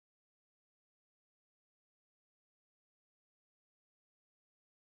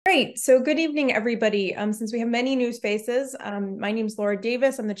Great. So good evening, everybody. Since we have many new faces, my name is Laura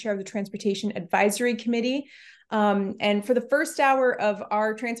Davis. I'm the chair of the Transportation Advisory Committee. And for the first hour of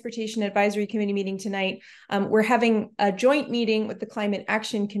our Transportation Advisory Committee meeting tonight, we're having a joint meeting with the Climate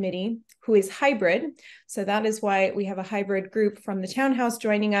Action Committee, who is hybrid. So that is why we have a hybrid group from the townhouse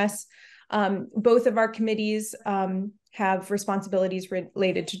joining us. Both of our committees have responsibilities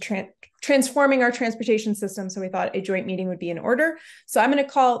related to transforming our transportation system. So we thought a joint meeting would be in order. So I'm going to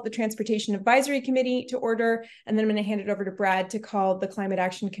call the Transportation Advisory Committee to order, and then I'm going to hand it over to Brad to call the Climate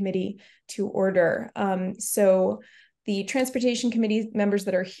Action Committee to order. So the Transportation Committee members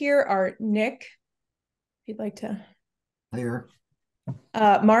that are here are Nick, if you'd like to. Here.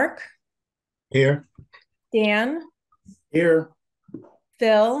 Mark. Here. Dan. Here.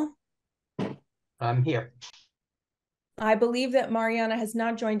 Phil. I'm here. I believe that Mariana has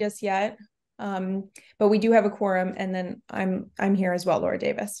not joined us yet, but we do have a quorum, and then I'm here as well, Laura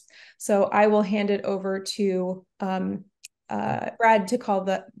Davis. So I will hand it over to Brad to call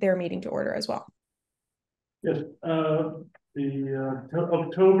their meeting to order as well. Yes, the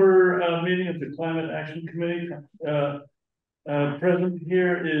October meeting of the Climate Action Committee. Present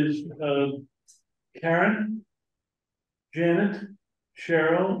here is Karen, Janet,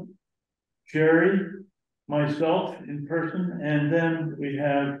 Cheryl, Jerry, myself in person, and then we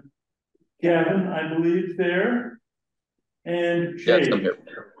have Gavin, I believe, there, and Shay. Yes, I'm here.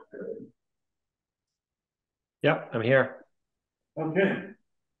 Yep, I'm here. Okay,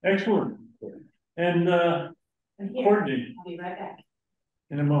 excellent. And Courtney, I'll be right back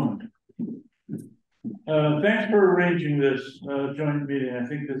in a moment. Thanks for arranging this joint meeting. I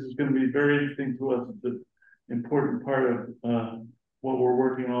think this is going to be very interesting to us. It's an important part of what we're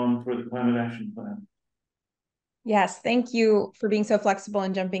working on for the Climate Action Plan. Yes, thank you for being so flexible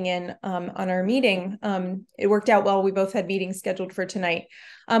and jumping in on our meeting. It worked out well. We both had meetings scheduled for tonight.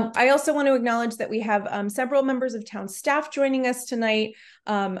 I also want to acknowledge that we have several members of town staff joining us tonight.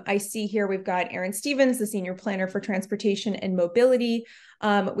 I see here we've got Aaron Stevens, the Senior Planner for Transportation and Mobility.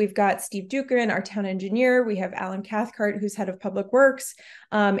 We've got Steve Dukerin, our town engineer. We have Alan Cathcart, who's head of Public Works.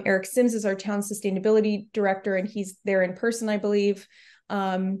 Eric Sims is our town sustainability director, and he's there in person, I believe.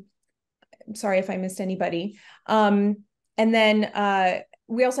 Sorry if I missed anybody. And then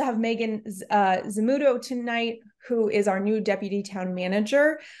we also have Megan Zamudo tonight, who is our new deputy town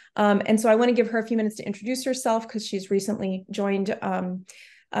manager. And so I want to give her a few minutes to introduce herself, because she's recently joined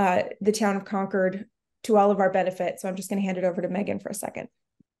the town of Concord to all of our benefit. So I'm just going to hand it over to Megan for a second.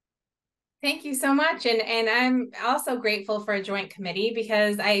 Thank you so much. And I'm also grateful for a joint committee,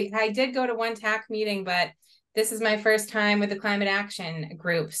 because I did go to one TAC meeting, but this is my first time with the Climate Action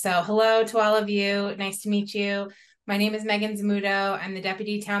Group. So hello to all of you. Nice to meet you. My name is Megan Zamudo. I'm the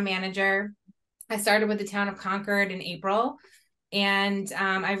Deputy Town Manager. I started with the town of Concord in April, and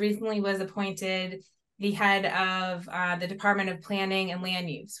I recently was appointed the head of the Department of Planning and Land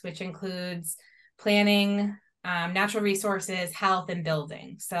Use, which includes planning, natural resources, health, and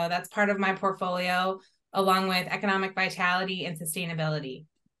building. So that's part of my portfolio, along with economic vitality and sustainability.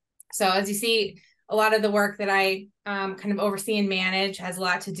 So as you see, a lot of the work that I kind of oversee and manage has a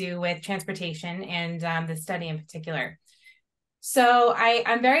lot to do with transportation and the study in particular. So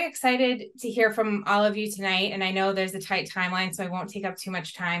I'm very excited to hear from all of you tonight. And I know there's a tight timeline, so I won't take up too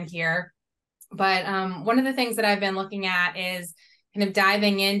much time here. But one of the things that I've been looking at is kind of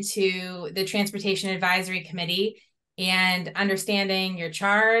diving into the Transportation Advisory Committee and understanding your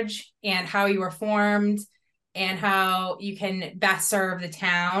charge and how you were formed, and how you can best serve the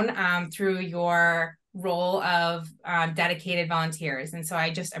town through your role of dedicated volunteers. And so I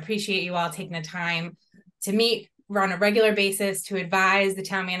just appreciate you all taking the time to meet on a regular basis to advise the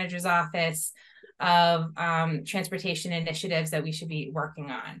town manager's office of transportation initiatives that we should be working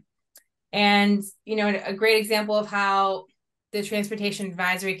on. And, you know, a great example of how the Transportation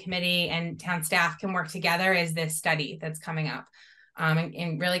Advisory Committee and town staff can work together is this study that's coming up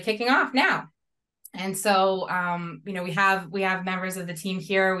and really kicking off now. And so, you know, we have members of the team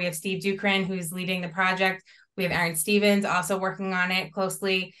here. We have Steve Dukerin, who's leading the project. We have Aaron Stevens also working on it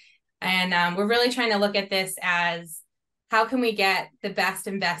closely. And we're really trying to look at this as, how can we get the best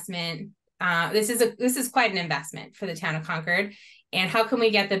investment? This is quite an investment for the town of Concord. And how can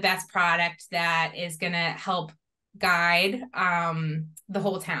we get the best product that is going to help guide the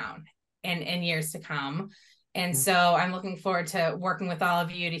whole town in years to come? And so I'm looking forward to working with all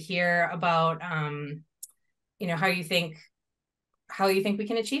of you to hear about, you know, how you think we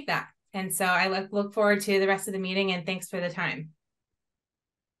can achieve that. And so I look forward to the rest of the meeting, and thanks for the time.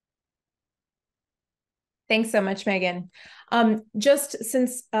 Thanks so much, Megan. Just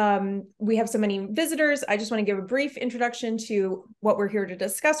since we have so many visitors, I just want to give a brief introduction to what we're here to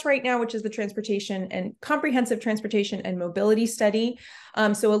discuss right now, which is the comprehensive transportation and mobility study.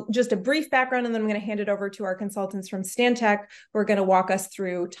 So just a brief background, and then I'm going to hand it over to our consultants from Stantec, who are going to walk us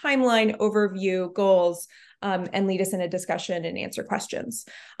through timeline, overview, goals, and lead us in a discussion and answer questions.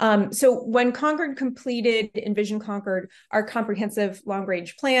 So when Concord completed Envision Concord, our comprehensive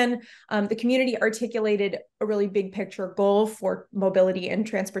long-range plan, the community articulated a really big picture goal for mobility and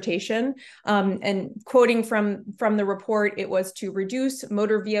transportation. And quoting from the report, it was to reduce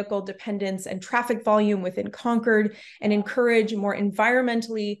motor vehicle dependence and traffic volume within Concord and encourage a more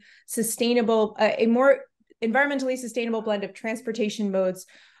environmentally sustainable blend of transportation modes,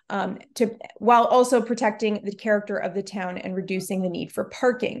 while also protecting the character of the town and reducing the need for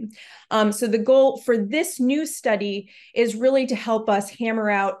parking. So the goal for this new study is really to help us hammer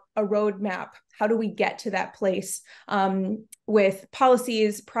out a roadmap. How do we get to that place with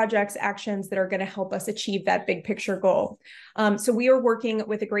policies, projects, actions that are going to help us achieve that big picture goal? So we are working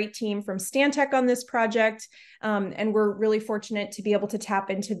with a great team from Stantec on this project, and we're really fortunate to be able to tap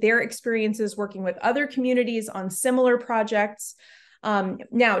into their experiences working with other communities on similar projects.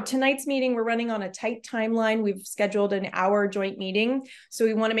 Now, tonight's meeting, we're running on a tight timeline. We've scheduled an hour joint meeting. So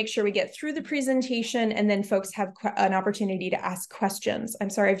we want to make sure we get through the presentation and then folks have an opportunity to ask questions. I'm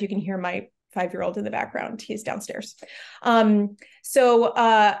sorry if you can hear my 5-year-old in the background. He's downstairs. I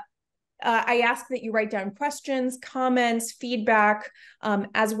ask that you write down questions, comments, feedback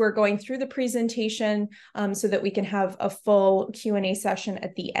as we're going through the presentation so that we can have a full Q&A session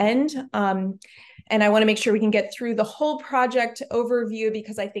at the end. And I want to make sure we can get through the whole project overview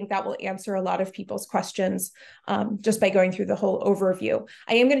because I think that will answer a lot of people's questions just by going through the whole overview.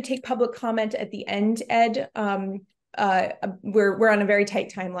 I am going to take public comment at the end, Ed. We're on a very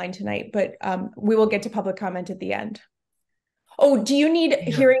tight timeline tonight, but we will get to public comment at the end. Oh, do you need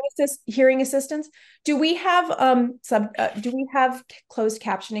hearing assistance? Do we have closed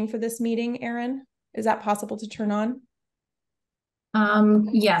captioning for this meeting, Erin? Is that possible to turn on?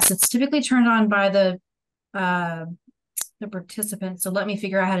 Yes, it's typically turned on by the participants. So let me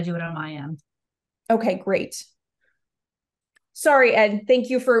figure out how to do it on my end. Okay, great. Sorry, Ed. Thank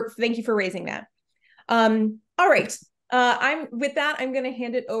you for raising that. All right. I'm going to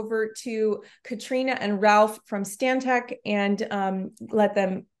hand it over to Katrina and Ralph from Stantec and let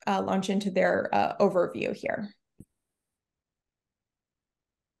them launch into their overview here.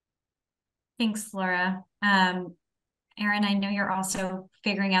 Thanks, Laura. Erin, I know you're also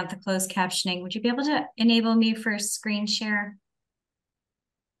figuring out the closed captioning. Would you be able to enable me for screen share?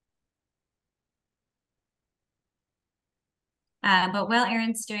 But while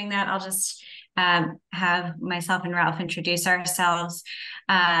Erin's doing that, I'll just have myself and Ralph introduce ourselves.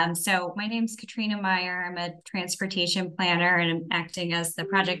 So my name's Katrina Meyer. I'm a transportation planner and I'm acting as the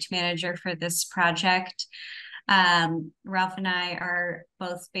project manager for this project. Ralph and I are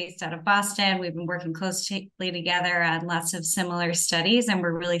both based out of Boston. We've been working closely together on lots of similar studies, and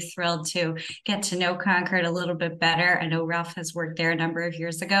we're really thrilled to get to know Concord a little bit better. I know Ralph has worked there a number of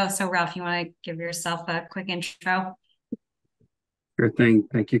years ago. So Ralph, you want to give yourself a quick intro? Sure thing.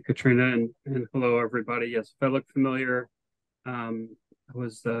 Thank you, Katrina, and hello, everybody. Yes, if I look familiar, I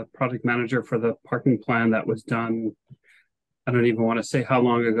was the project manager for the parking plan that was done. I don't even want to say how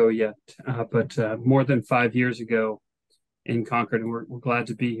long ago yet, but more than 5 years ago in Concord, and we're glad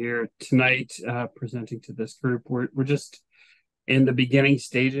to be here tonight presenting to this group. We're just in the beginning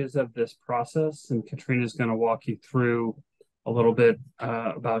stages of this process, and Katrina is going to walk you through a little bit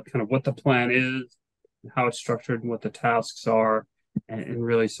about kind of what the plan is, how it's structured, and what the tasks are, and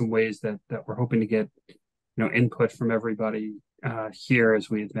really some ways that we're hoping to get input from everybody here as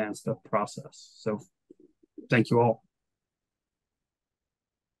we advance the process. So thank you all.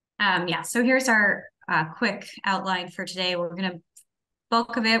 Yeah, so here's our quick outline for today. We're going to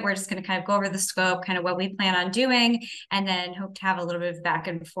bulk of it. We're just going to kind of go over the scope, kind of what we plan on doing, and then hope to have a little bit of back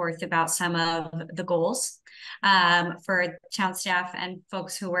and forth about some of the goals for town staff and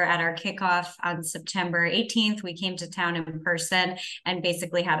folks who were at our kickoff on September 18th. We came to town in person and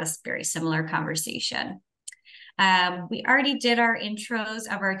basically had a very similar conversation. We already did our intros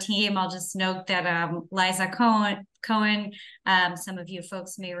of our team. I'll just note that Liza Cohen, some of you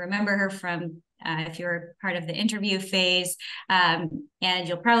folks may remember her from if you're part of the interview phase, and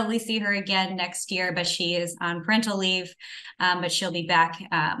you'll probably see her again next year, but she is on parental leave, but she'll be back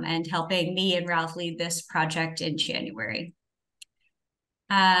and helping me and Ralph lead this project in January.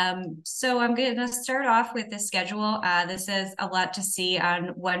 So I'm going to start off with the schedule. This is a lot to see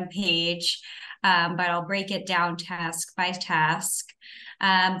on one page, but I'll break it down task by task.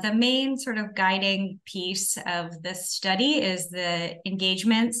 The main sort of guiding piece of this study is the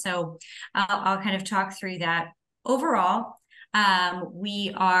engagement. So I'll kind of talk through that. Overall,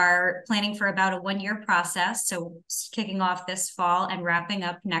 we are planning for about a 1-year process. So kicking off this fall and wrapping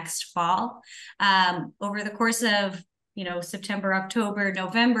up next fall. Over the course of September, October,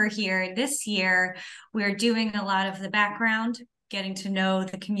 November here this year, we're doing a lot of the background, getting to know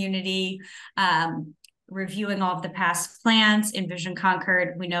the community, reviewing all of the past plans. Envision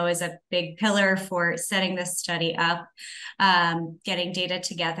Concord, we know, is a big pillar for setting this study up, getting data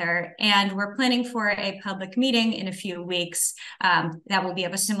together. And we're planning for a public meeting in a few weeks that will be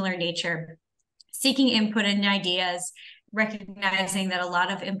of a similar nature, seeking input and ideas, recognizing that a lot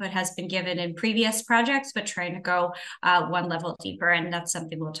of input has been given in previous projects, but trying to go one level deeper. And that's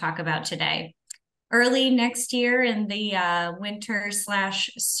something we'll talk about today. Early next year in the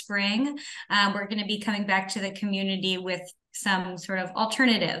winter/spring, we're going to be coming back to the community with some sort of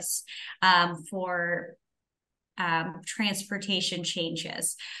alternatives for transportation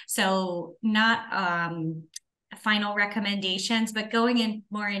changes. So not final recommendations, but going in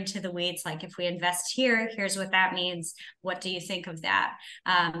more into the weeds, like if we invest here, here's what that means. What do you think of that?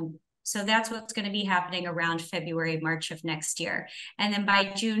 So that's what's going to be happening around February, March of next year. And then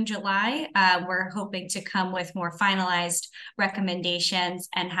by June, July, we're hoping to come with more finalized recommendations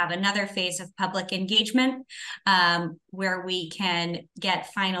and have another phase of public engagement where we can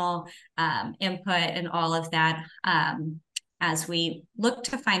get final input and all of that as we look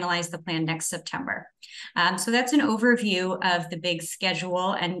to finalize the plan next September. So that's an overview of the big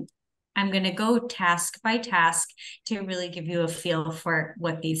schedule, and I'm going to go task by task to really give you a feel for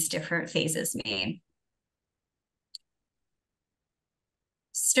what these different phases mean.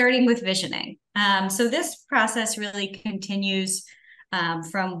 Starting with visioning. So this process really continues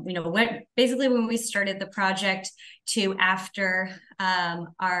from basically when we started the project to after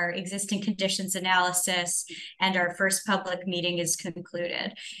our existing conditions analysis and our first public meeting is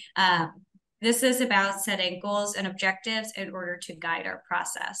concluded. This is about setting goals and objectives in order to guide our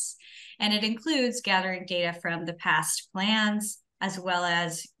process. And it includes gathering data from the past plans, as well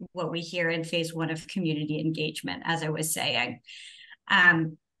as what we hear in phase 1 of community engagement, as I was saying.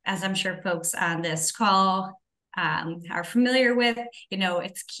 As I'm sure folks on this call are familiar with,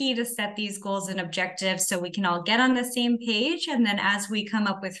 it's key to set these goals and objectives so we can all get on the same page. And then as we come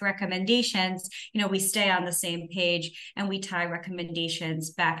up with recommendations, we stay on the same page and we tie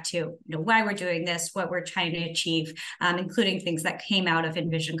recommendations back to, why we're doing this, what we're trying to achieve, including things that came out of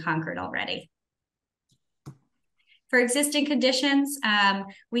Envision Concord already. For existing conditions,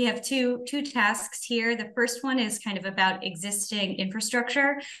 we have two tasks here. The first one is kind of about existing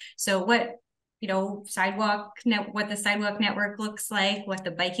infrastructure. So what the sidewalk network looks like, what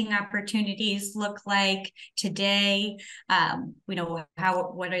the biking opportunities look like today.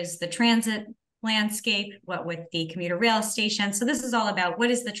 What is the transit landscape, what with the commuter rail station. So this is all about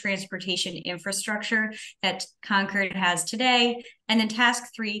what is the transportation infrastructure that Concord has today. And then task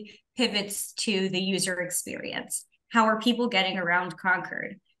 3 pivots to the user experience. How are people getting around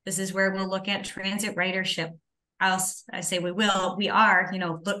Concord? This is where we'll look at transit ridership. We are,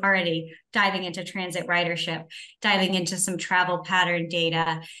 already diving into transit ridership, diving into some travel pattern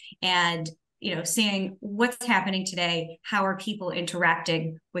data and, seeing what's happening today. How are people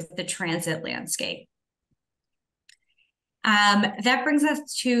interacting with the transit landscape? That brings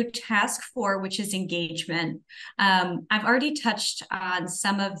us to task 4, which is engagement. I've already touched on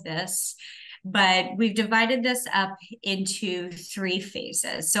some of this, but we've divided this up into 3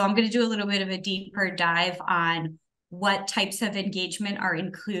 phases. So I'm going to do a little bit of a deeper dive on what types of engagement are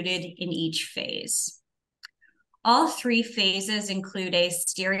included in each phase. All 3 phases include a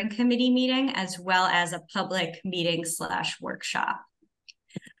steering committee meeting as well as a public meeting/workshop.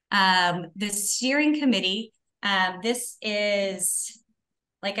 The steering committee, this is,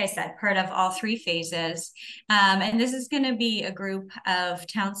 like I said, part of all 3 phases. And this is going to be a group of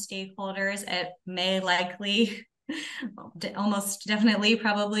town stakeholders. It may likely, almost definitely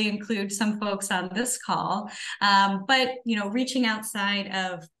probably include some folks on this call. But, reaching outside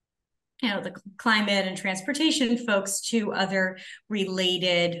of the climate and transportation folks to other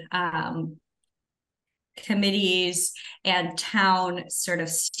related committees and town sort of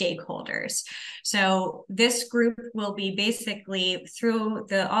stakeholders. So this group will be basically through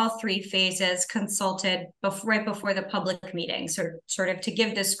all 3 phases consulted right before the public meeting, sort of to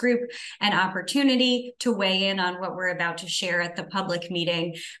give this group an opportunity to weigh in on what we're about to share at the public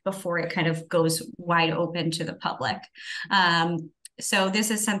meeting before it kind of goes wide open to the public. So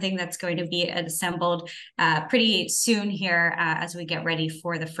this is something that's going to be assembled pretty soon here as we get ready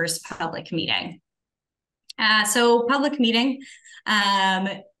for the first public meeting. So public meeting,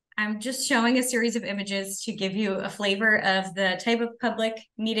 I'm just showing a series of images to give you a flavor of the type of public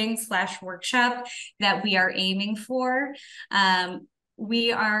meeting / workshop that we are aiming for.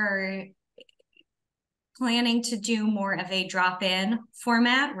 We are planning to do more of a drop-in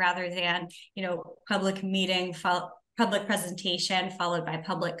format rather than, public meeting, public presentation followed by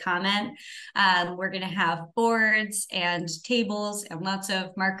public comment. We're going to have boards and tables and lots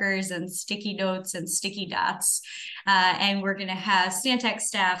of markers and sticky notes and sticky dots. And we're going to have Stantec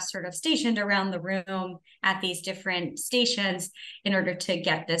staff sort of stationed around the room at these different stations in order to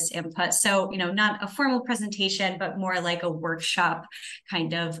get this input. So, not a formal presentation, but more like a workshop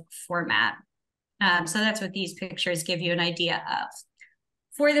kind of format. So that's what these pictures give you an idea of.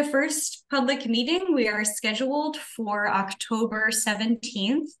 For the first public meeting, we are scheduled for October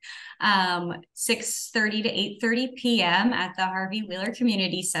 17th, 6:30 to 8:30 p.m. at the Harvey Wheeler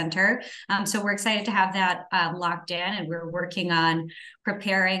Community Center. So we're excited to have that locked in, and we're working on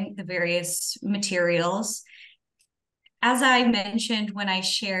preparing the various materials. As I mentioned when I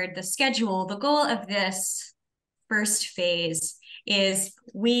shared the schedule, the goal of this first phase is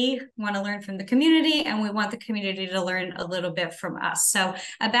we want to learn from the community and we want the community to learn a little bit from us. So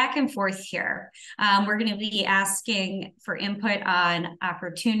a back and forth here. We're going to be asking for input on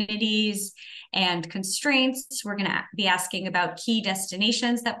opportunities and constraints. We're going to be asking about key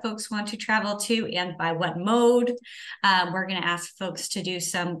destinations that folks want to travel to and by what mode. We're going to ask folks to do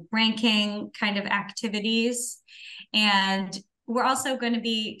some ranking kind of activities. And we're also going to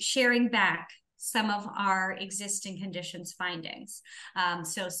be sharing back some of our existing conditions findings.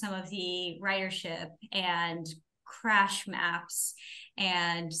 So some of the ridership and crash maps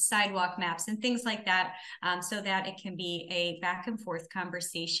and sidewalk maps and things like that, so that it can be a back and forth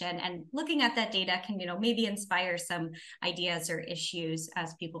conversation. And looking at that data can, maybe inspire some ideas or issues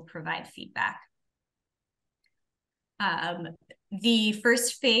as people provide feedback. The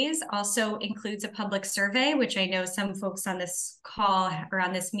first phase also includes a public survey, which I know some folks on this call or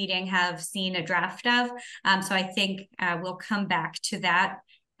on this meeting have seen a draft of. So I think we'll come back to that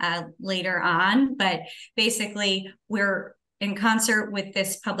later on. But basically, we're in concert with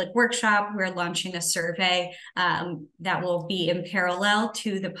this public workshop, we're launching a survey that will be in parallel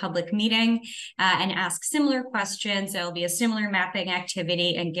to the public meeting and ask similar questions. There'll be a similar mapping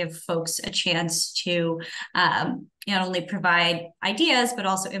activity and give folks a chance to not only provide ideas, but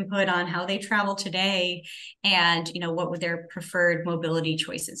also input on how they travel today and, what would their preferred mobility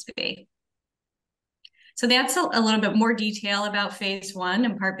choices be. So that's a little bit more detail about phase one,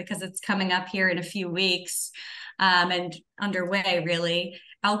 in part because it's coming up here in a few weeks. And underway, really.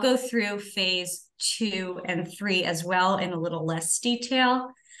 I'll go through phase 2 and 3 as well in a little less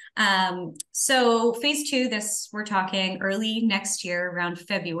detail. So phase 2, we're talking early next year, around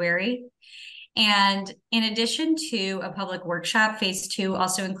February. And in addition to a public workshop, phase 2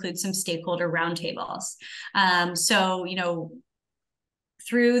 also includes some stakeholder roundtables. So,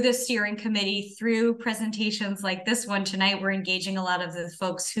 through the steering committee, through presentations like this one tonight, we're engaging a lot of the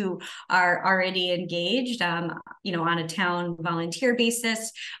folks who are already engaged, on a town volunteer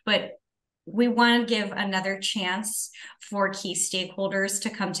basis, but we want to give another chance for key stakeholders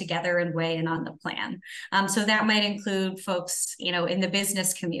to come together and weigh in on the plan. So that might include folks, in the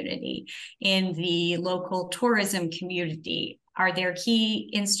business community, in the local tourism community. Are there key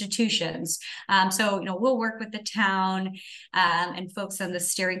institutions? So, we'll work with the town and folks on the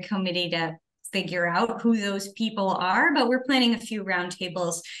steering committee to figure out who those people are, but we're planning a few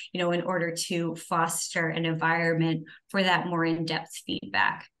roundtables, in order to foster an environment for that more in-depth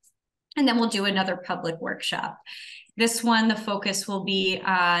feedback. And then we'll do another public workshop. This one, the focus will be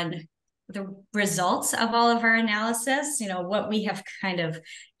on the results of all of our analysis, what we have kind of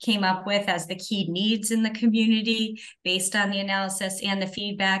came up with as the key needs in the community based on the analysis and the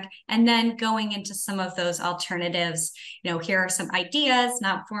feedback, and then going into some of those alternatives. Here are some ideas,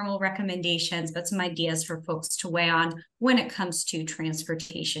 not formal recommendations, but some ideas for folks to weigh on when it comes to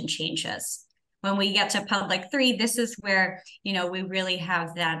transportation changes. When we get to public 3, this is where, we really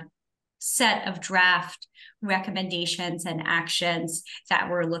have that set of draft recommendations and actions that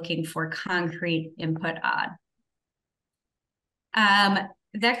we're looking for concrete input on.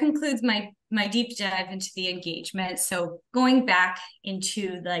 That concludes my deep dive into the engagement. So going back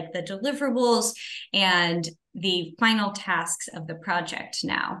into the deliverables and the final tasks of the project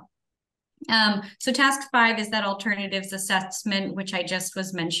now. So task 5 is that alternatives assessment, which I just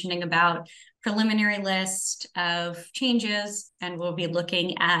was mentioning about, preliminary list of changes, and we'll be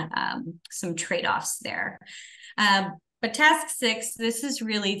looking at some trade-offs there. But task 6, this is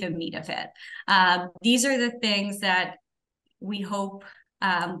really the meat of it. These are the things that we hope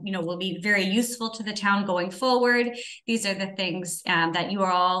will be very useful to the town going forward. These are the things that you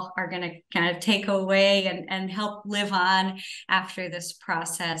all are going to kind of take away and help live on after this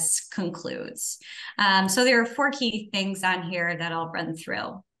process concludes. So there are 4 key things on here that I'll run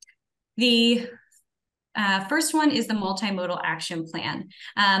through. The first one is the multimodal action plan.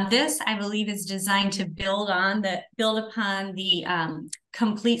 This, I believe, is designed to build upon the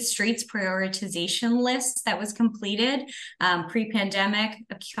complete streets prioritization list that was completed pre-pandemic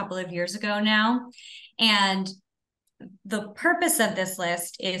a couple of years ago now. And the purpose of this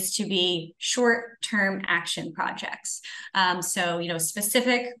list is to be short-term action projects. So,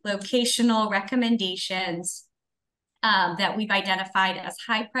 specific locational recommendations that we've identified as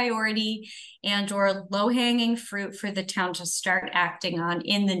high priority and or low-hanging fruit for the town to start acting on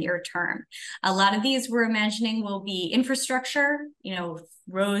in the near term. A lot of these we're imagining will be infrastructure,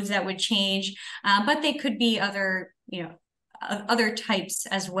 roads that would change, but they could be other types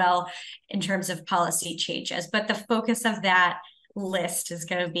as well in terms of policy changes. But the focus of that list is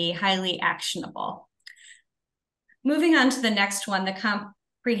going to be highly actionable. Moving on to the next one, the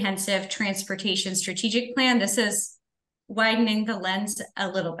comprehensive transportation strategic plan. This is widening the lens a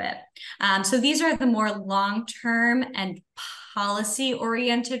little bit. So these are the more long-term and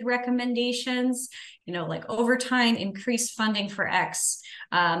policy-oriented recommendations, like overtime, increased funding for X,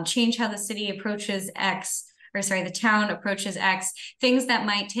 change how the city approaches X, the town approaches X, things that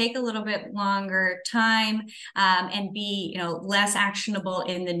might take a little bit longer time and be, less actionable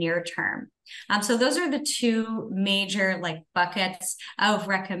in the near term. So those are the 2 major buckets of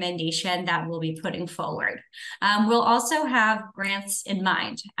recommendation that we'll be putting forward. We'll also have grants in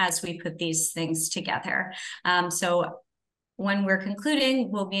mind as we put these things together. So when we're concluding,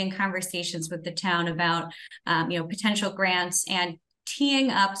 we'll be in conversations with the town about, potential grants and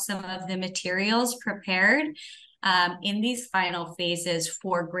teeing up some of the materials prepared in these final phases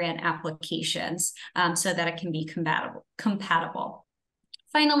for grant applications so that it can be compatible.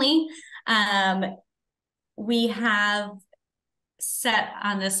 Finally, we have set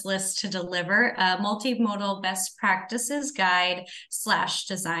on this list to deliver a multimodal best practices guide /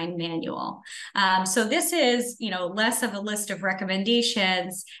 design manual. So this is, less of a list of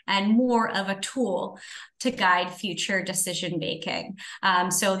recommendations and more of a tool to guide future decision making.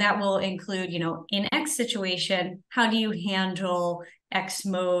 So that will include, in X situation, how do you handle X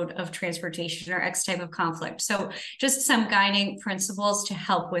mode of transportation or X type of conflict? So just some guiding principles to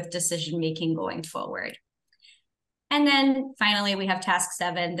help with decision making going forward. And then finally, we have task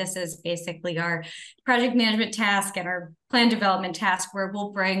 7. This is basically our project management task and our plan development task, where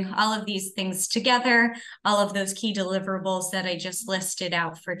we'll bring all of these things together, all of those key deliverables that I just listed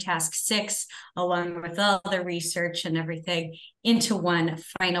out for task 6, along with all the research and everything, into one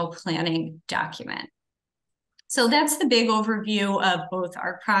final planning document. So that's the big overview of both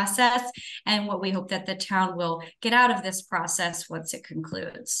our process and what we hope that the town will get out of this process once it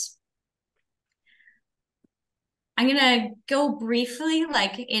concludes. I'm going to go briefly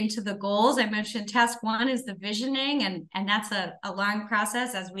into the goals. I mentioned task 1 is the visioning, and that's a long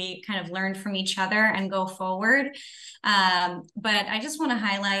process as we kind of learn from each other and go forward. But I just want to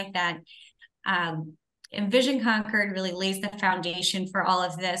highlight that Envision Concord really lays the foundation for all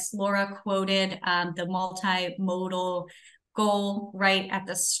of this. Laura quoted the multimodal goal right at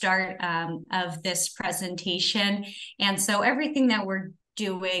the start of this presentation. And so everything that we're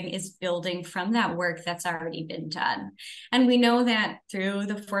doing is building from that work that's already been done. And we know that through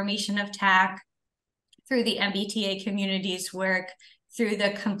the formation of TAC, through the MBTA community's work, through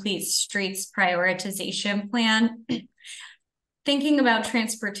the Complete Streets Prioritization Plan, thinking about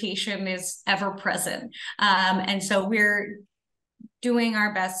transportation is ever present. And so we're doing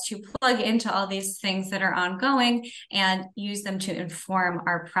our best to plug into all these things that are ongoing and use them to inform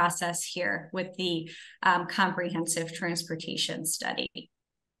our process here with the comprehensive transportation study.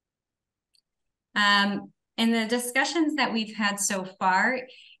 In the discussions that we've had so far,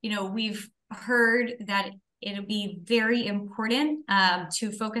 we've heard that it'll be very important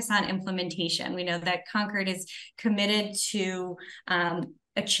to focus on implementation. We know that Concord is committed to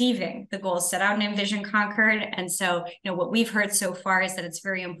achieving the goals set out in Envision Concord. And so, what we've heard so far is that it's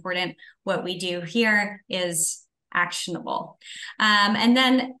very important what we do here is actionable. And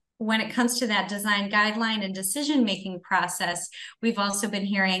then when it comes to that design guideline and decision-making process, we've also been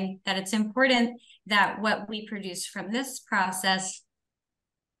hearing that it's important that what we produce from this process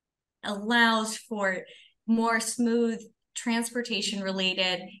allows for more smooth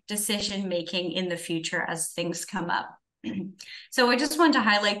transportation-related decision-making in the future as things come up. So I just wanted to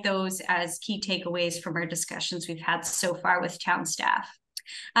highlight those as key takeaways from our discussions we've had so far with town staff.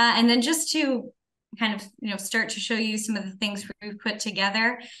 And then just to kind of, start to show you some of the things we've put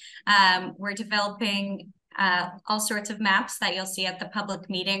together. We're developing all sorts of maps that you'll see at the public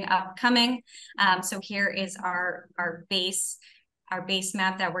meeting upcoming. So here is our base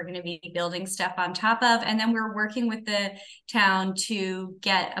map that we're going to be building stuff on top of. And then we're working with the town to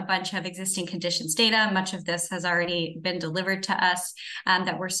get a bunch of existing conditions data. Much of this has already been delivered to us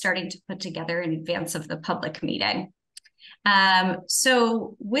that we're starting to put together in advance of the public meeting.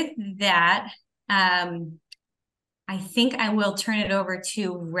 So with that, I think I will turn it over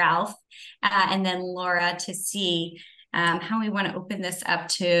to Ralph and then Laura to see how we want to open this up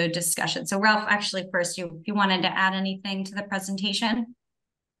to discussion. So Ralph, actually first, you wanted to add anything to the presentation?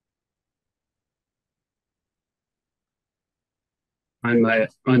 Find my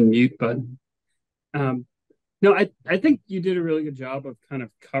unmute button. No, I think you did a really good job of kind of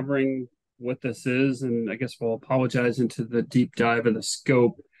covering what this is, and I guess we'll apologize into the deep dive of the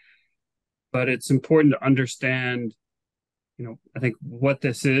scope, but it's important to understand, I think what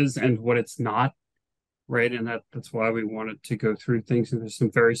this is and what it's not, right? And that's why we wanted to go through things, and there's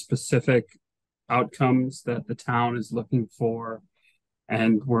some very specific outcomes that the town is looking for,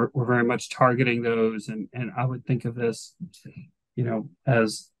 and we're very much targeting those, and I would think of this,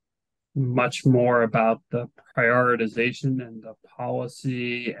 as much more about the prioritization and the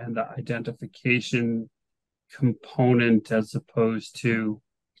policy and the identification component, as opposed to,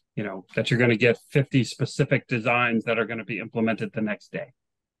 that you're going to get 50 specific designs that are going to be implemented the next day,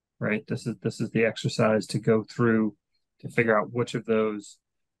 right? This is the exercise to go through to figure out which of those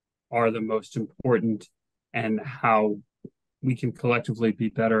are the most important and how we can collectively be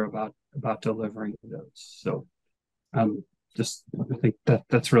better about delivering those. So I think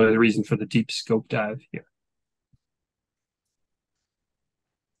that's really the reason for the deep scope dive here.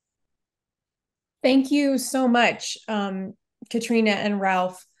 Thank you so much, Katrina and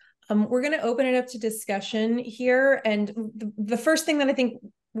Ralph. We're going to open it up to discussion here. And the first thing that I think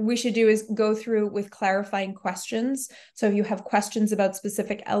we should do is go through with clarifying questions. So if you have questions about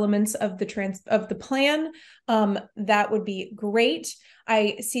specific elements of the plan, that would be great.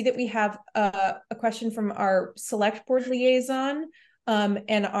 I see that we have a question from our select board liaison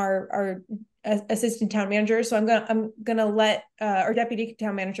and our assistant town manager. So I'm gonna let our deputy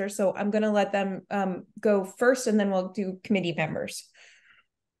town manager. So I'm gonna let them go first, and then we'll do committee members.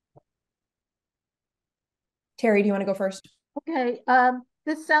 Terry, do you want to go first? Okay.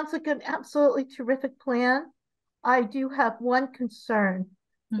 This sounds like an absolutely terrific plan. I do have one concern,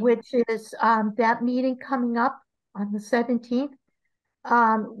 which is that meeting coming up on the 17th.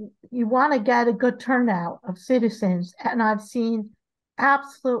 You want to get a good turnout of citizens, and I've seen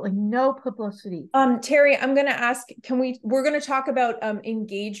absolutely no publicity. Terry, I'm going to ask, we're going to talk about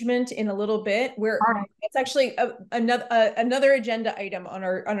engagement in a little bit, where it's actually another agenda item on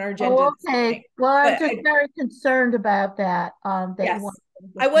our agenda. Oh, okay. Well, I'm just very concerned about that. Yes.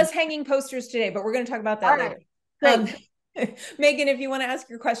 I was hanging posters today, but we're going to talk about that later. Megan, if you want to ask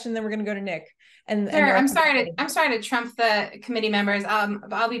your question, then we're going to go to Nick. Sure. I'm sorry to trump the committee members.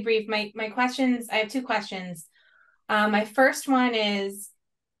 I'll be brief. My questions, I have two questions. My first one is,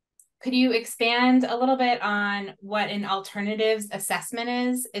 could you expand a little bit on what an alternatives assessment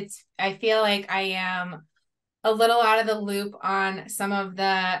is? I feel like I am a little out of the loop on some of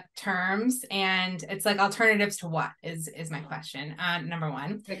the terms, and it's like, alternatives to what is my question, number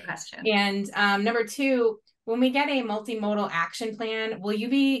one. Good question. And number two, when we get a multimodal action plan, will you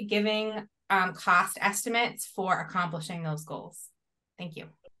be giving cost estimates for accomplishing those goals? Thank you.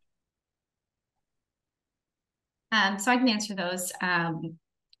 So I can answer those.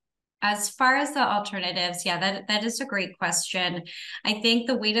 As far as the alternatives, yeah, that is a great question. I think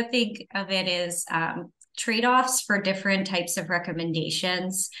the way to think of it is trade-offs for different types of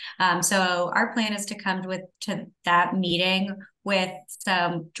recommendations. So our plan is to come to that meeting with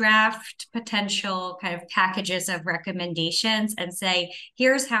some draft potential kind of packages of recommendations and say,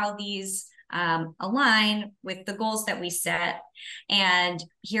 here's how these align with the goals that we set. And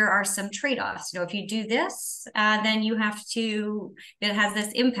here are some trade-offs. If you do this, then it has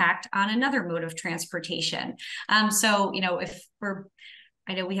this impact on another mode of transportation. So,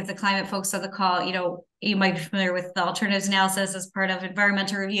 I know we have the climate folks on the call, you might be familiar with the alternatives analysis as part of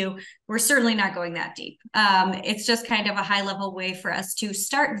environmental review. We're certainly not going that deep. It's just kind of a high level way for us to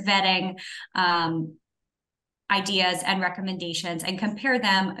start vetting ideas and recommendations and compare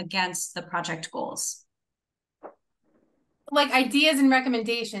them against the project goals. like ideas and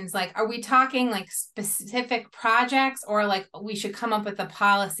recommendations, like, are we talking like specific projects, or like we should come up with a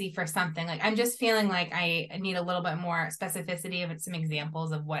policy for something? Like, I'm just feeling like I need a little bit more specificity of some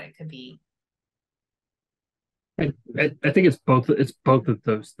examples of what it could be. I think it's both of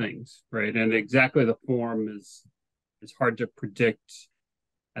those things, right? And exactly the form is hard to predict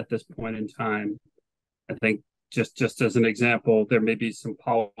at this point in time. I think just as an example, there may be some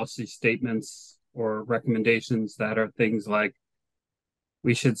policy statements or recommendations that are things like,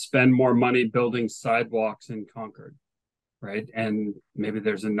 we should spend more money building sidewalks in Concord, right? And maybe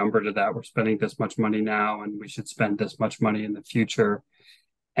there's a number to that. We're spending this much money now, and we should spend this much money in the future.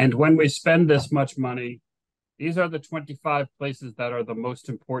 And when we spend this much money, these are the 25 places that are the most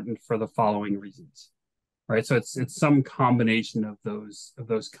important for the following reasons, right? So it's some combination of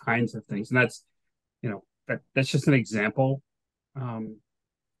those kinds of things, and that's, you know, that's just an example.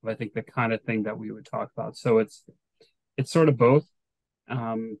 I think the kind of thing that we would talk about. So it's sort of both,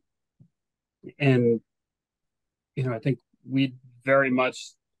 and you know, I think we'd very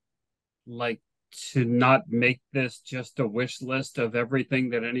much like to not make this just a wish list of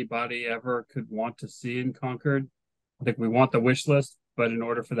everything that anybody ever could want to see in Concord. I think we want the wish list, but in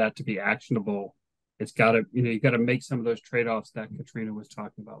order for that to be actionable, it's got to, you know, you got to make some of those trade-offs that Katrina was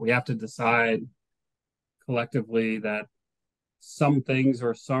talking about. We have to decide collectively that some things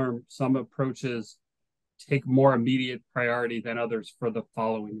or some approaches take more immediate priority than others for the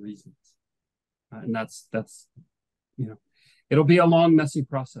following reasons. And that's, you know, it'll be a long, messy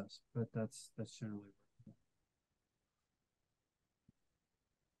process, but that's generally.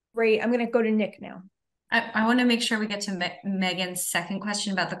 Great. I'm going to go to Nick now. I want to make sure we get to Megan's second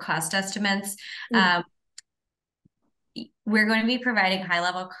question about the cost estimates. We're going to be providing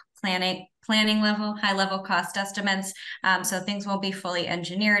high-level planning level, high-level cost estimates. So things won't be fully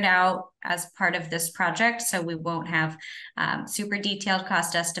engineered out as part of this project. So we won't have super detailed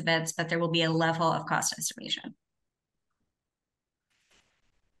cost estimates, but there will be a level of cost estimation.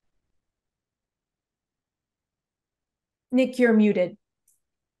 Nick, you're muted.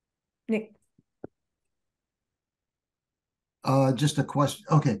 Nick. Just a question.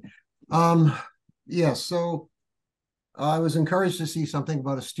 Okay. Yeah, so I was encouraged to see something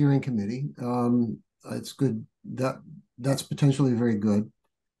about a steering committee. It's good. That's potentially very good.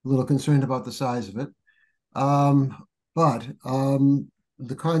 A little concerned about the size of it. But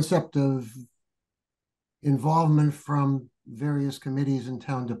the concept of involvement from various committees and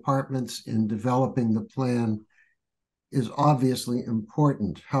town departments in developing the plan is obviously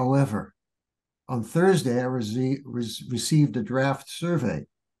important. However, on Thursday, I received a draft survey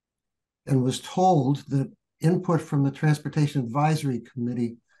and was told that input from the Transportation Advisory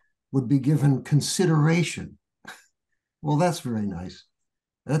Committee would be given consideration. Well, that's very nice.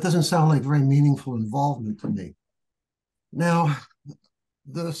 That doesn't sound like very meaningful involvement to me. Now,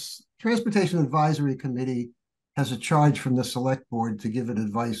 the Transportation Advisory Committee has a charge from the Select Board to give it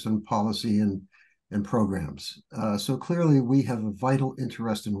advice on policy and programs. So clearly we have a vital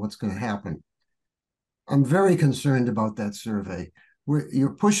interest in what's going to happen. I'm very concerned about that survey.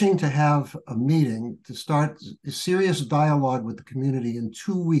 You're pushing to have a meeting to start a serious dialogue with the community in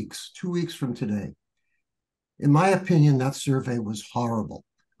 2 weeks from today. In my opinion, that survey was horrible.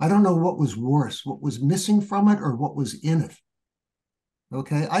 I don't know what was worse, what was missing from it or what was in it.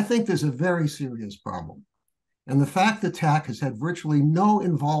 Okay, I think there's a very serious problem. And the fact that TAC has had virtually no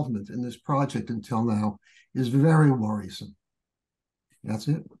involvement in this project until now is very worrisome. That's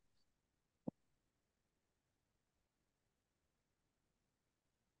it.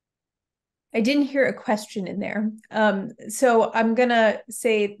 I didn't hear a question in there. So I'm gonna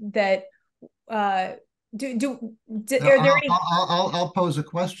say that are there any... I'll pose a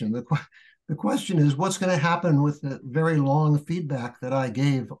question. The question is, what's going to happen with the very long feedback that I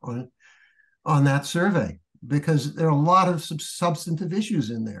gave on that survey? Because there are a lot of substantive issues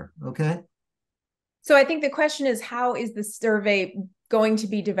in there. Okay. So I think the question is, how is the survey going to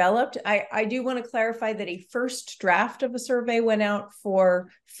be developed? I do want to clarify that a first draft of a survey went out for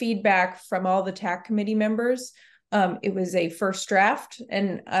feedback from all the TAC committee members. It was a first draft,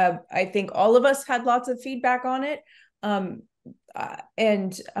 and I think all of us had lots of feedback on it.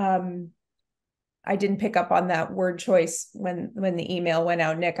 I didn't pick up on that word choice when the email went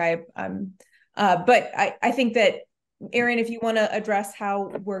out, Nick. But I think that, Erin, if you want to address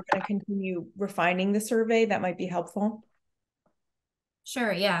how we're going to continue refining the survey, that might be helpful.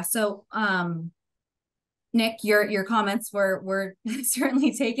 Sure. Yeah. So, Nick, your comments were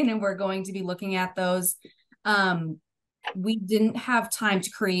certainly taken, and we're going to be looking at those. We didn't have time to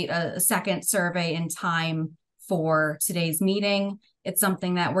create a second survey in time for today's meeting. It's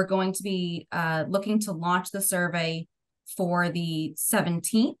something that we're going to be looking to launch the survey for the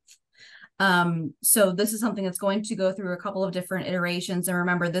 17th. So this is something that's going to go through a couple of different iterations. And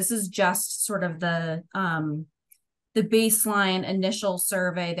remember, this is just sort of the baseline initial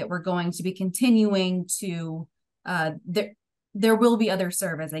survey that we're going to be continuing to, there will be other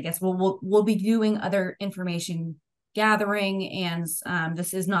surveys, I guess. We'll be doing other information gathering, and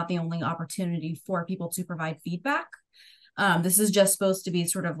this is not the only opportunity for people to provide feedback. This is just supposed to be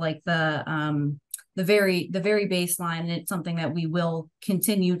sort of like the very baseline, and it's something that we will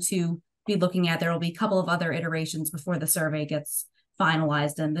continue to be looking at. There will be a couple of other iterations before the survey gets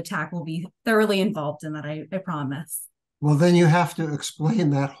finalized, and the TAC will be thoroughly involved in that, I promise. Well, then you have to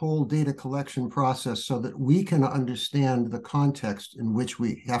explain that whole data collection process so that we can understand the context in which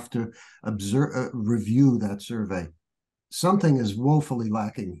we have to observe, review that survey. Something is woefully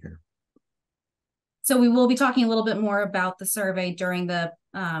lacking here. So we will be talking a little bit more about the survey during the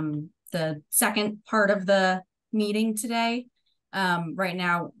second part of the meeting today. Right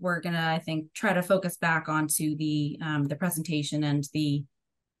now, we're gonna, I think, try to focus back onto the presentation and the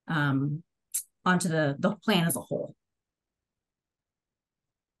onto the plan as a whole.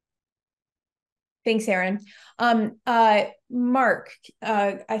 Thanks, Erin. Mark,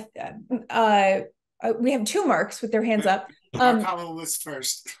 we have two Marks with their hands up. Mark on the list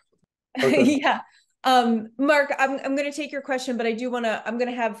first. Okay. Yeah. Mark, I'm going to take your question, but I'm going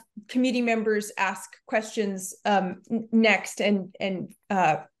to have committee members ask questions next,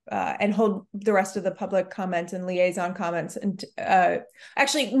 and hold the rest of the public comment and liaison comments. And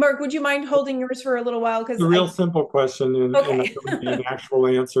actually, Mark, would you mind holding yours for a little while? Because a real simple question and an actual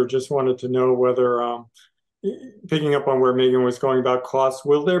answer. Just wanted to know whether, picking up on where Megan was going about costs,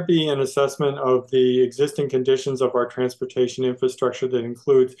 will there be an assessment of the existing conditions of our transportation infrastructure that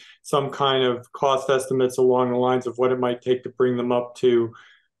includes some kind of cost estimates along the lines of what it might take to bring them up to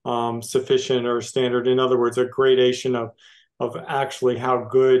sufficient or standard? In other words, a gradation of actually how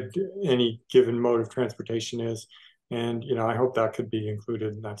good any given mode of transportation is. And, I hope that could be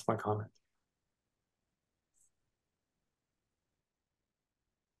included. And that's my comment.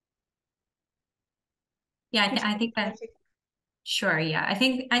 Yeah, I think that, sure. Yeah, I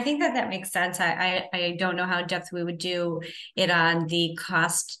think that makes sense. I don't know how in depth we would do it on the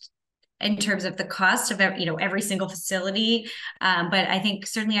cost, in terms of the cost of every single facility. But I think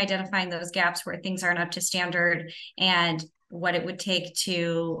certainly identifying those gaps where things aren't up to standard and what it would take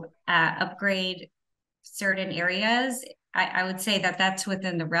to upgrade certain areas, I would say that that's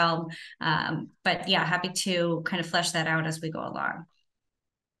within the realm. But yeah, happy to kind of flesh that out as we go along.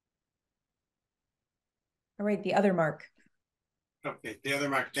 all right, the other Mark. Okay, the other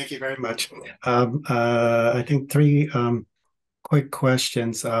Mark, thank you very much. I think three quick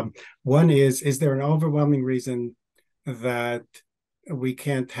questions. One is there an overwhelming reason that we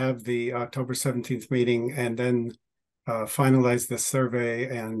can't have the October 17th meeting and then finalize the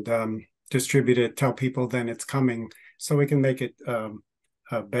survey and distribute it, tell people then it's coming, so we can make it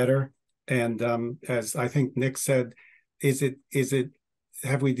better? And as I think Nick said,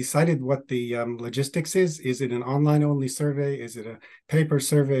 have we decided what the logistics is? Is it an online only survey? Is it a paper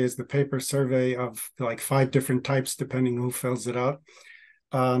survey? Is the paper survey of like 5 different types, depending who fills it out?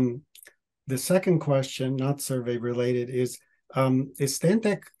 The second question, not survey related, is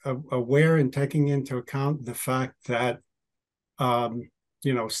Stantec aware and taking into account the fact that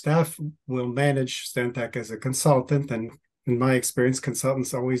staff will manage Stantec as a consultant, and in my experience,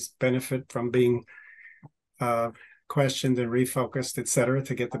 consultants always benefit from being questioned and refocused, et cetera,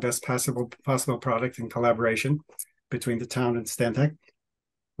 to get the best possible product in collaboration between the town and Stantec.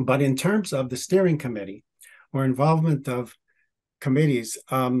 But in terms of the steering committee or involvement of committees,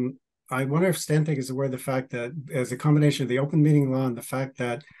 I wonder if Stantec is aware of the fact that, as a combination of the open meeting law and the fact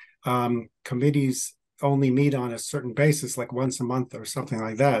that committees only meet on a certain basis, like once a month or something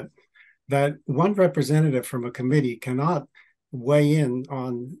like that, that one representative from a committee cannot weigh in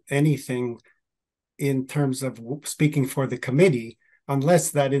on anything in terms of speaking for the committee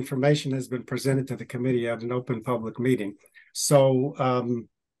unless that information has been presented to the committee at an open public meeting. So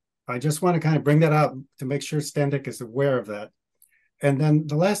I just want to kind of bring that out to make sure Stantec is aware of that. And then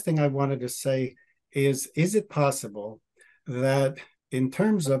the last thing I wanted to say is it possible that in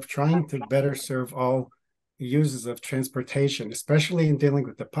terms of trying to better serve all users of transportation, especially in dealing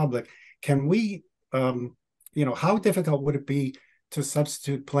with the public, can we, how difficult would it be to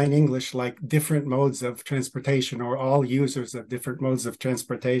substitute plain English like different modes of transportation or all users of different modes of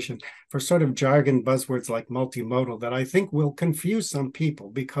transportation for sort of jargon buzzwords like multimodal that I think will confuse some people,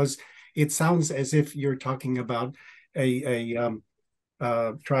 because it sounds as if you're talking about a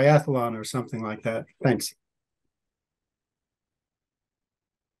triathlon or something like that. Thanks.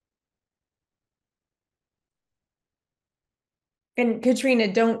 And Katrina,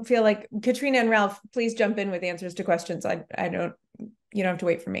 don't feel like Katrina and Ralph, please jump in with answers to questions. I don't, you don't have to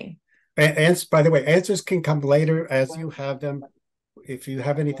wait for me. And by the way, answers can come later as you have them. If you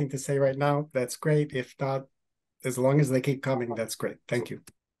have anything to say right now, that's great. If not, as long as they keep coming, that's great. Thank you.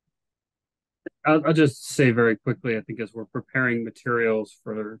 I'll just say very quickly, I think as we're preparing materials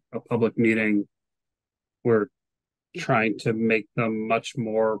for a public meeting, we're trying to make them much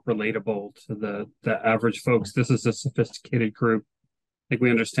more relatable to the average folks. This is a sophisticated group. I think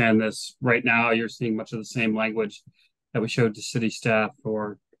we understand this. Right now, you're seeing much of the same language that we showed to city staff,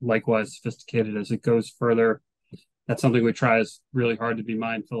 or likewise sophisticated as it goes further. That's something we try is really hard to be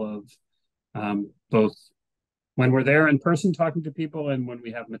mindful of, both when we're there in person talking to people and when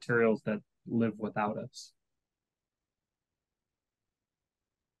we have materials that live without us.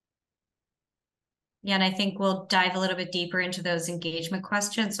 Yeah, and I think we'll dive a little bit deeper into those engagement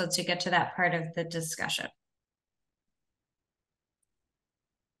questions once we get to that part of the discussion.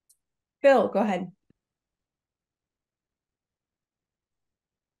 Phil, go ahead.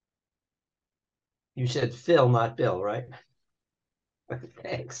 You said Phil, not Bill, right?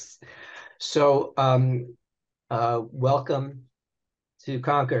 Thanks. So, welcome to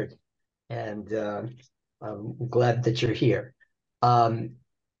Concord, and I'm glad that you're here.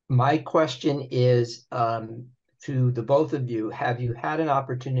 My question is to the both of you, have you had an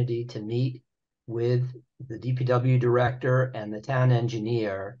opportunity to meet with the DPW director and the town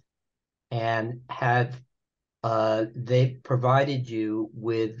engineer, and have they provided you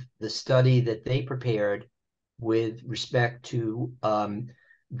with the study that they prepared with respect to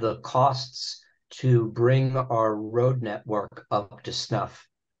the costs to bring our road network up to snuff?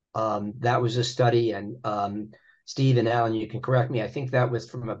 That was a study, and Steve and Alan, you can correct me, I think that was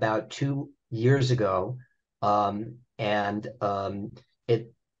from about 2 years ago.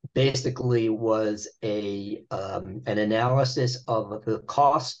 It basically was an analysis of the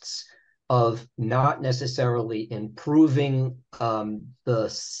costs of not necessarily improving the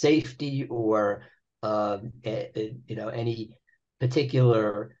safety or any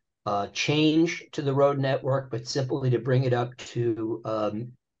particular change to the road network, but simply to bring it up to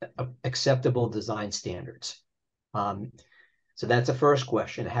acceptable design standards. So that's the first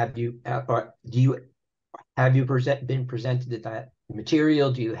question. Have you been presented with that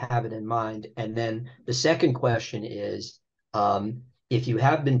material? Do you have it in mind? And then the second question is, if you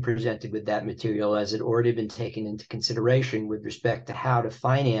have been presented with that material, has it already been taken into consideration with respect to how to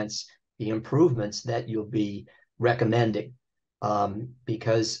finance the improvements that you'll be recommending?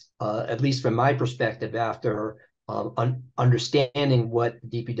 Because at least from my perspective, after understanding what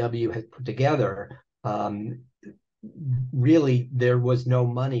DPW has put together, really there was no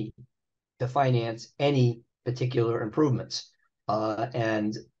money to finance any particular improvements.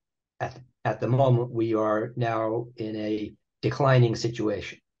 And at the moment, we are now in a declining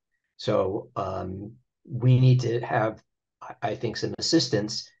situation. So we need to have, I think, some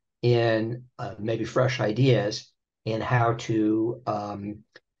assistance in maybe fresh ideas in how to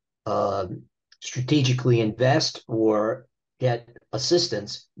strategically invest or get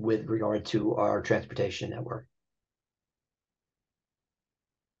assistance with regard to our transportation network.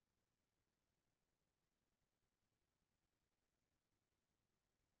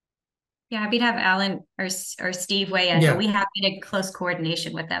 Yeah, happy to have Alan or Steve weigh in, but we have been in close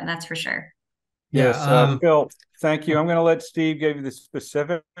coordination with them, that's for sure. Yes, Phil, thank you. I'm going to let Steve give you the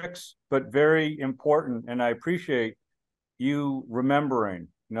specifics, but very important, and I appreciate you remembering.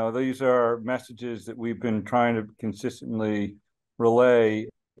 You know, these are messages that we've been trying to consistently relay,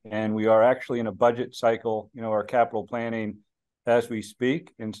 and we are actually in a budget cycle, our capital planning as we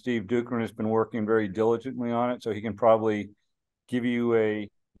speak, and Steve Dukran has been working very diligently on it, so he can probably give you a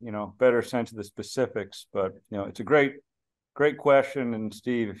better sense of the specifics. But it's a great question, and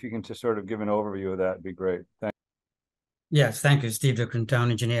Steve, if you can just sort of give an overview of that, it'd be great. Thanks. Yes, thank you, Steve Dukran, town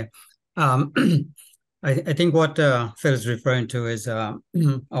engineer. I think what Phil is referring to is our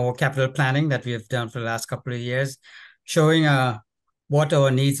capital planning that we have done for the last couple of years, showing what our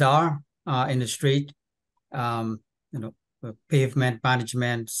needs are in the street, pavement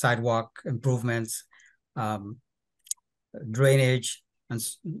management, sidewalk improvements, drainage, and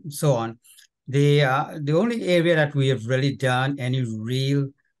so on. The only area that we have really done any real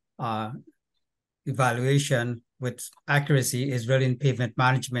evaluation with accuracy is really in pavement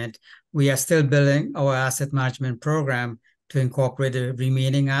management. We are still building our asset management program to incorporate the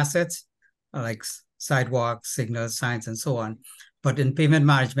remaining assets like sidewalks, signals, signs, and so on. But in pavement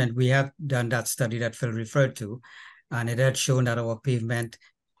management, we have done that study that Phil referred to, and it had shown that our pavement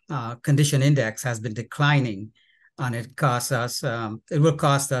condition index has been declining, and it will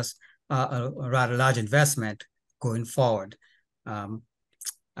cost us a rather large investment going forward.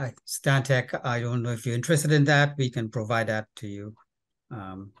 Stantec, I don't know if you're interested in that. We can provide that to you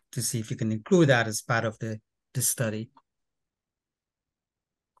to see if you can include that as part of the study.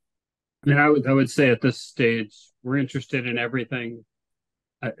 I mean, I would say at this stage, we're interested in everything.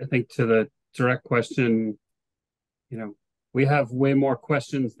 I think to the direct question, you know, we have way more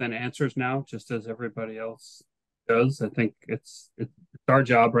questions than answers now, just as everybody else does. I think it's our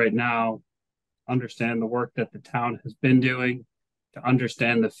job right now, understand the work that the town has been doing, to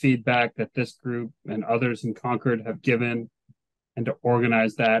understand the feedback that this group and others in Concord have given, and to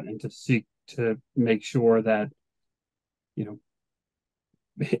organize that and to seek to make sure that, you know,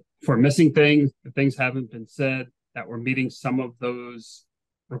 if we're missing things, if things haven't been said, that we're meeting some of those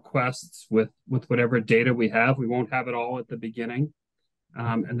requests with whatever data we have. We won't have it all at the beginning,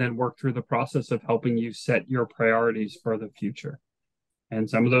 and then work through the process of helping you set your priorities for the future. And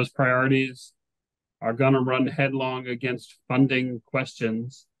some of those priorities are going to run headlong against funding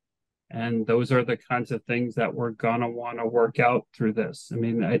questions. And those are the kinds of things that we're going to want to work out through this. I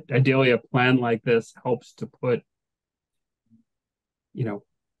mean, ideally, a plan like this helps to put, you know,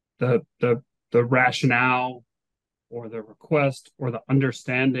 the rationale or the request or the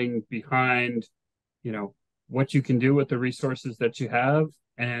understanding behind, you know, what you can do with the resources that you have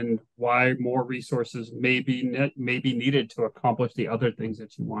and why more resources may be needed to accomplish the other things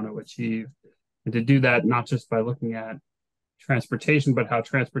that you want to achieve. And to do that, not just by looking at transportation, but how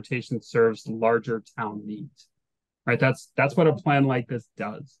transportation serves larger town needs, right? That's what a plan like this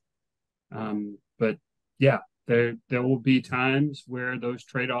does. But yeah, there will be times where those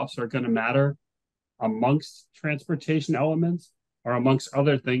trade-offs are going to matter amongst transportation elements or amongst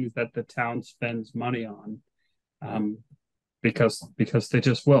other things that the town spends money on, because they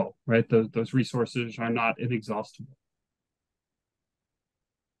just will, right? Those resources are not inexhaustible.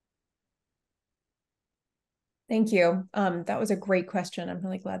 Thank you. That was a great question. I'm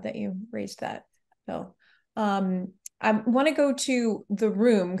really glad that you raised that, Phil. I want to go to the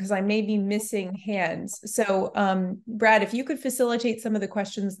room because I may be missing hands. So, Brad, if you could facilitate some of the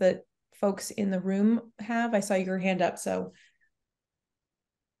questions that folks in the room have. I saw your hand up, so.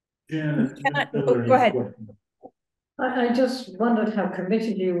 Yeah. Go ahead. I just wondered how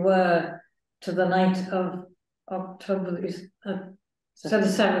committed you were to the night of October, so the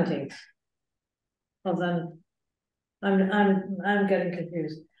 17th. Well then, I'm getting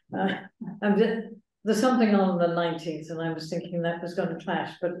confused. There's something on the 19th, and I was thinking that was going to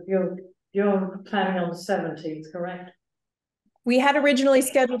clash. But you're planning on the 17th, correct? We had originally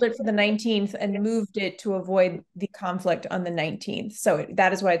scheduled it for the 19th and moved it to avoid the conflict on the 19th. So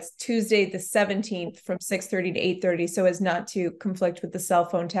that is why it's Tuesday, the 17th from 6:30 to 8:30, so as not to conflict with the cell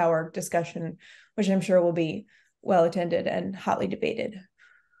phone tower discussion, which I'm sure will be well attended and hotly debated.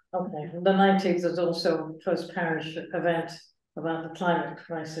 Okay, the 19th is also First Parish event about the climate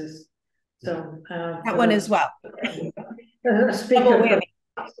crisis. So that one as well. Speaker.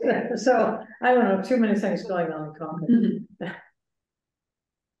 So I don't know, too many things going on in Concord.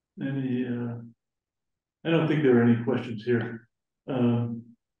 I don't think there are any questions here. Any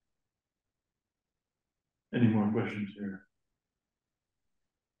more questions here?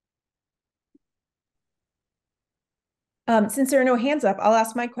 Since there are no hands up, I'll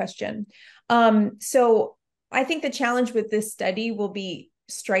ask my question. So I think the challenge with this study will be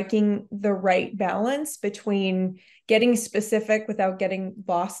striking the right balance between getting specific without getting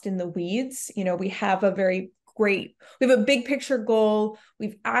lost in the weeds. You know, we have a big picture goal.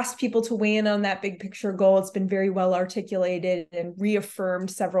 We've asked people to weigh in on that big picture goal. It's been very well articulated and reaffirmed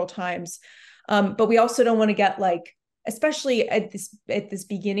several times. But we also don't want to get, like, especially at this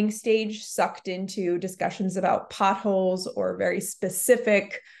beginning stage, sucked into discussions about potholes or one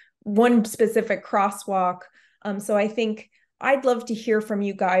specific crosswalk. So I think I'd love to hear from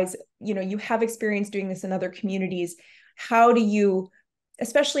you guys. You know, you have experience doing this in other communities. How do you,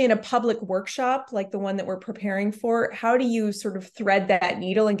 especially in a public workshop like the one that we're preparing for, how do you sort of thread that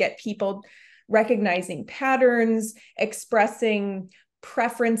needle and get people recognizing patterns, expressing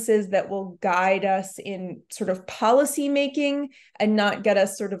preferences that will guide us in sort of policy making and not get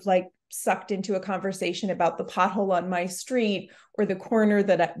us sort of like sucked into a conversation about the pothole on my street or the corner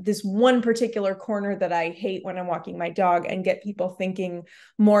this one particular corner that I hate when I'm walking my dog, and get people thinking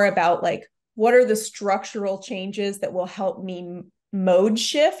more about, like, what are the structural changes that will help me mode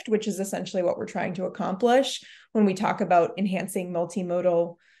shift, which is essentially what we're trying to accomplish when we talk about enhancing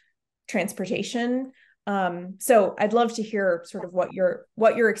multimodal transportation. So I'd love to hear sort of what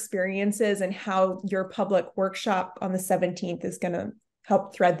your experience is and how your public workshop on the 17th is going to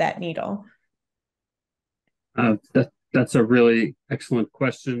help thread that needle. That's a really excellent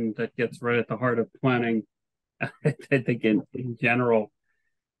question that gets right at the heart of planning. I think in general,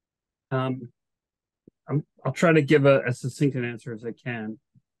 I'll try to give a succinct an answer as I can.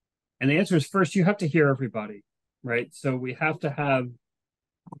 And the answer is, first, you have to hear everybody, right? So we have to have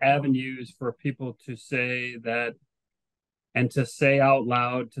avenues for people to say that, and to say out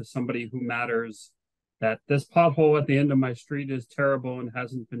loud to somebody who matters, that this pothole at the end of my street is terrible and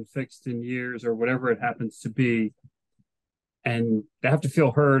hasn't been fixed in years, or whatever it happens to be. And they have to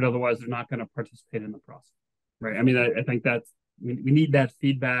feel heard, otherwise they're not going to participate in the process, right? I mean, I think that's, we need that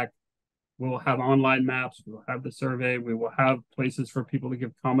feedback. We'll have online maps, we'll have the survey, we will have places for people to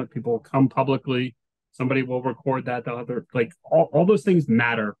give comment, people will come publicly, somebody will record that, the other, like, all those things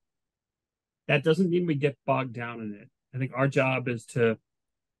matter. That doesn't mean we get bogged down in it. I think our job is to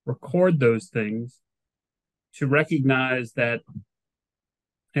record those things, to recognize that,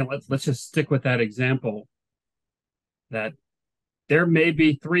 and let's just stick with that example, that there may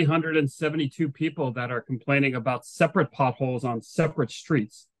be 372 people that are complaining about separate potholes on separate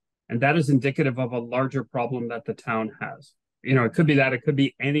streets. And that is indicative of a larger problem that the town has. You know, it could be that, it could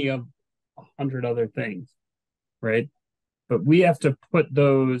be any of 100 other things, right? But we have to put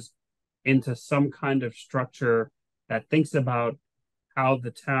those into some kind of structure that thinks about how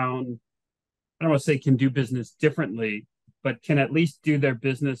the town, I don't want to say can do business differently, but can at least do their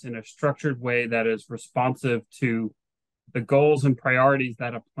business in a structured way that is responsive to the goals and priorities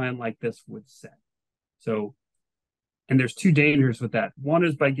that a plan like this would set. So, and there's two dangers with that. One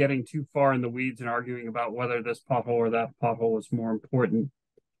is by getting too far in the weeds and arguing about whether this pothole or that pothole is more important.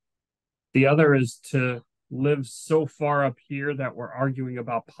 The other is to live so far up here that we're arguing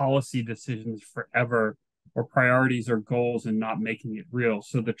about policy decisions forever, or priorities or goals, and not making it real.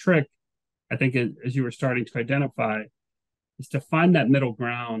 So the trick, I think, as you were starting to identify, is to find that middle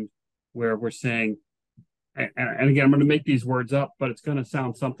ground where we're saying, and again, I'm going to make these words up, but it's going to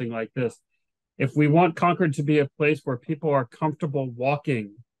sound something like this. If we want Concord to be a place where people are comfortable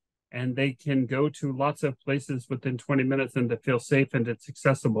walking and they can go to lots of places within 20 minutes and to feel safe and it's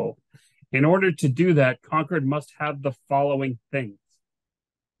accessible, in order to do that, Concord must have the following things,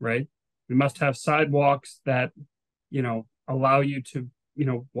 right? We must have sidewalks that, you know, allow you to, you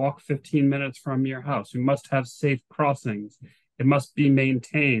know, walk 15 minutes from your house. We must have safe crossings. It must be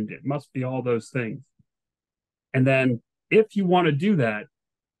maintained. It must be all those things. And then if you want to do that,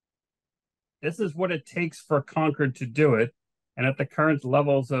 this is what it takes for Concord to do it. And at the current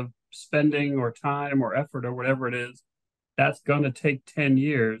levels of spending or time or effort or whatever it is, that's going to take 10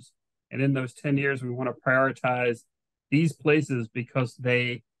 years. And in those 10 years, we want to prioritize these places because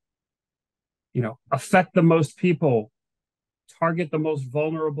they, you know, affect the most people, target the most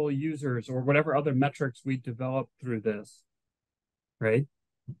vulnerable users, or whatever other metrics we develop through this, right?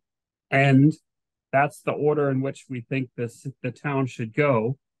 And that's the order in which we think the town should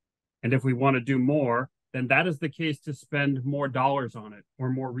go. And if we want to do more, then that is the case to spend more dollars on it or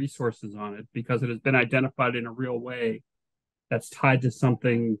more resources on it, because it has been identified in a real way that's tied to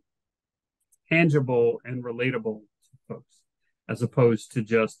something tangible and relatable to folks, as opposed to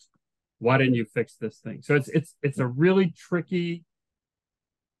just, why didn't you fix this thing? So it's a really tricky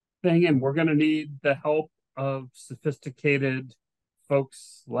thing, and we're going to need the help of sophisticated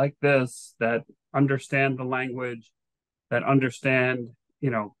folks like this that understand the language, that understand, you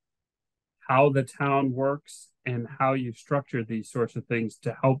know, how the town works and how you structure these sorts of things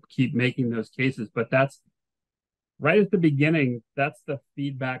to help keep making those cases. But that's right at the beginning, that's the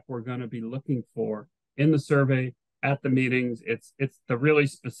feedback we're going to be looking for in the survey, at the meetings. It's the really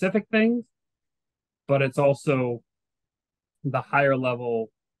specific things, but it's also the higher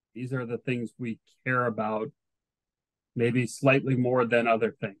level. These are the things we care about, maybe slightly more than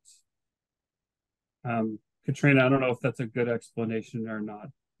other things. Katrina, I don't know if that's a good explanation or not.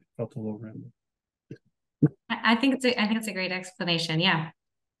 It felt a little random. I think it's a great explanation. Yeah.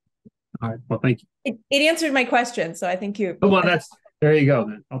 All right. Well, thank you. It answered my question, so I think you. Oh, well, there you go.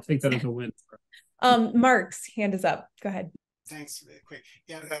 Then I'll take that as a win. Mark's hand is up. Go ahead. Thanks. Quick.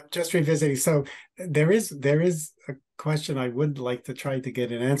 Yeah, just revisiting. So there is a question I would like to try to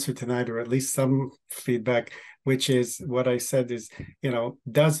get an answer tonight, or at least some feedback, which is what I said is, you know,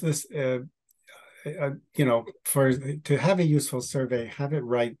 does this, you know, to have a useful survey, have it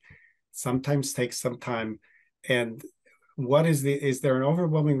right, sometimes takes some time. And what is there an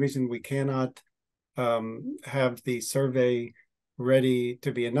overwhelming reason we cannot have the survey ready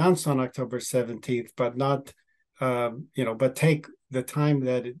to be announced on October 17th, but not, you know, but take the time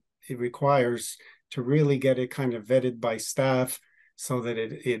that it requires to really get it kind of vetted by staff so that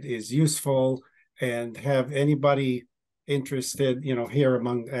it is useful, and have anybody interested, you know, here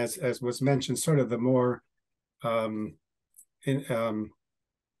among, as was mentioned, sort of the more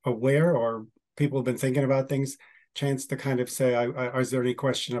aware or people have been thinking about things, chance to kind of say, is there any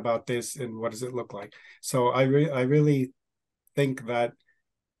question about this and what does it look like? So I really think that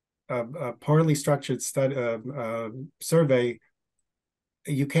a poorly structured survey,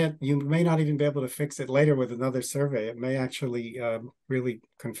 you may not even be able to fix it later with another survey. It may actually really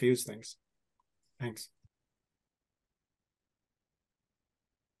confuse things. Thanks.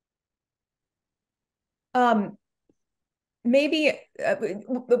 Maybe,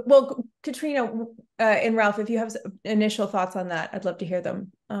 well, Katrina and Ralph, if you have initial thoughts on that, I'd love to hear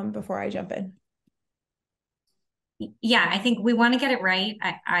them before I jump in. Yeah, I think we want to get it right.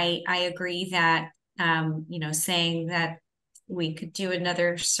 I agree that, you know, saying that we could do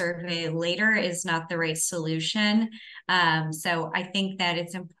another survey later is not the right solution. So I think that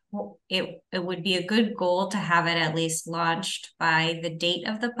it's important. It would be a good goal to have it at least launched by the date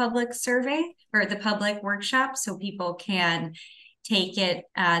of the public survey or the public workshop, so people can take it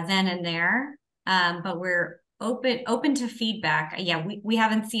then and there. But we're open to feedback. Yeah, we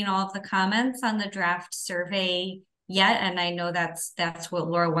haven't seen all of the comments on the draft survey yet, and I know that's what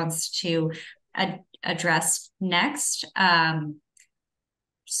Laura wants to address next.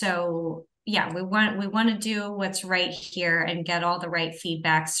 So yeah, we want to do what's right here and get all the right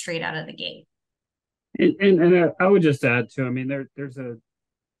feedback straight out of the gate. And I would just add too, I mean, there's a,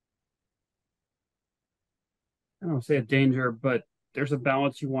 I don't say a danger, but there's a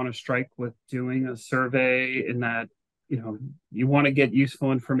balance you want to strike with doing a survey, in that, you know, you want to get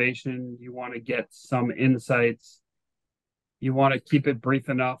useful information, you want to get some insights, you want to keep it brief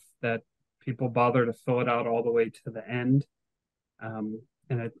enough that people bother to fill it out all the way to the end.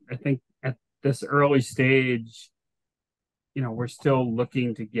 And I think at this early stage, you know, we're still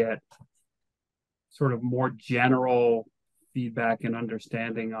looking to get sort of more general feedback and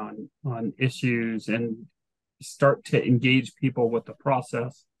understanding on issues, and start to engage people with the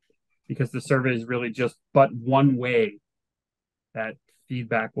process, because the survey is really just but one way that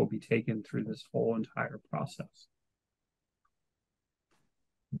feedback will be taken through this whole entire process.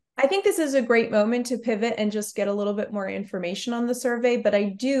 I think this is a great moment to pivot and just get a little bit more information on the survey, but I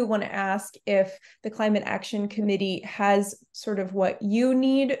do want to ask if the Climate Action Committee has sort of what you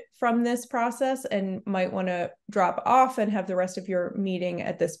need from this process and might want to drop off and have the rest of your meeting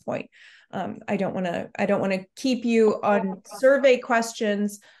at this point. I don't want to keep you on survey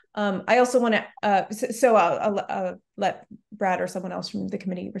questions. I also want to, so I'll let Brad or someone else from the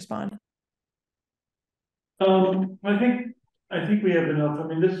committee respond. I think we have enough. I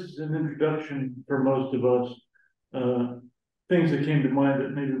mean, this is an introduction for most of us. Things that came to mind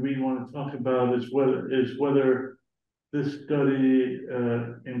that maybe we want to talk about is whether this study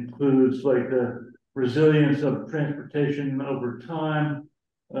includes like the resilience of transportation over time,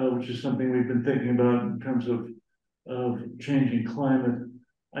 which is something we've been thinking about in terms of changing climate.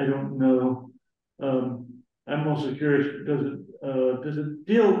 I don't know. I'm also curious, does it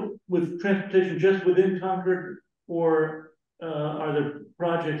deal with transportation just within Concord, or are there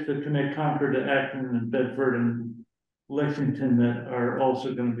projects that connect Concord to Acton and Bedford and Lexington that are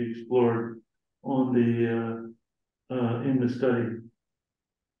also going to be explored on the in the study?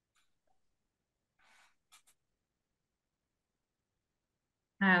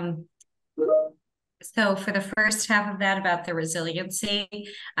 So for the first half of that about the resiliency,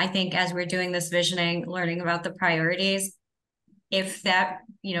 I think as we're doing this visioning, learning about the priorities, if that,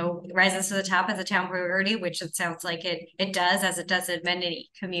 you know, rises to the top as a town priority, which it sounds like it does, as it does in many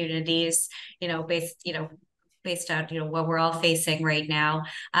communities, you know, based on, you know, what we're all facing right now,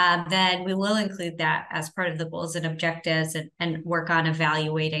 then we will include that as part of the goals and objectives, and work on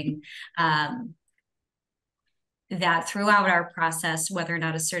evaluating that throughout our process, whether or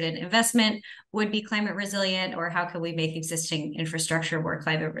not a certain investment would be climate resilient, or how can we make existing infrastructure more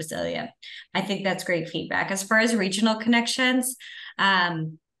climate resilient. I think that's great feedback. As far as regional connections,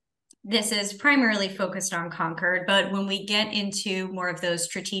 this is primarily focused on Concord, but when we get into more of those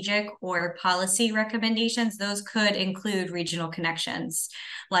strategic or policy recommendations, those could include regional connections.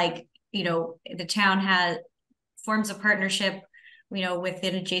 Like, you know, the town forms a partnership, you know, with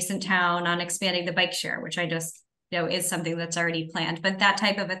an adjacent town on expanding the bike share, which I just, you know, is something that's already planned. But that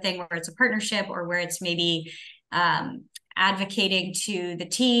type of a thing where it's a partnership, or where it's maybe advocating to the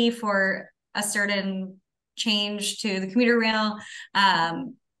T for a certain change to the commuter rail,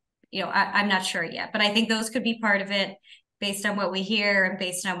 you know, I'm not sure yet, but I think those could be part of it based on what we hear and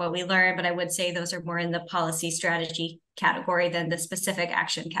based on what we learn. But I would say those are more in the policy strategy category than the specific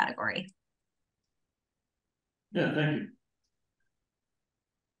action category. Yeah, thank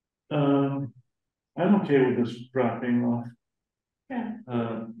you. I'm okay with this dropping off. Yeah.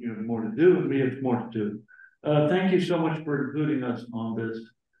 You have more to do, and we have more to do. Thank you so much for including us on this.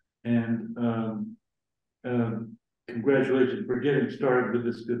 And congratulations for getting started with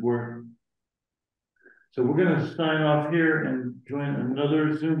this good work. So we're going to sign off here and join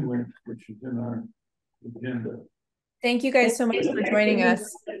another Zoom link, which is in our agenda. Thank you guys so much for joining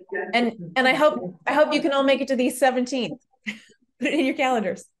us. And I hope you can all make it to the 17th. Put it in your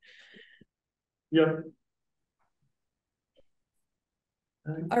calendars. Yep.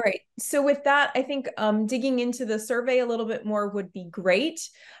 All right. So with that, I think digging into the survey a little bit more would be great.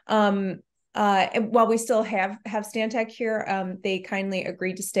 And while we still have Stantec here, they kindly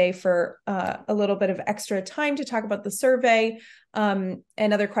agreed to stay for a little bit of extra time to talk about the survey and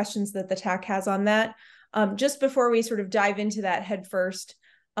other questions that the TAC has on that. Just before we sort of dive into that head first,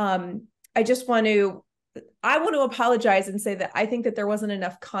 I want to apologize and say that I think that there wasn't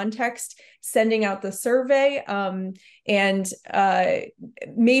enough context sending out the survey. And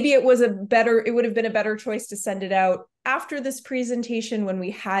maybe it would have been a better choice to send it out after this presentation when we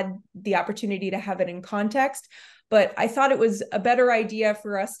had the opportunity to have it in context. But I thought it was a better idea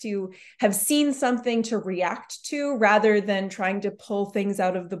for us to have seen something to react to rather than trying to pull things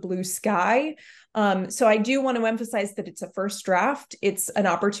out of the blue sky. So I do want to emphasize that it's a first draft. It's an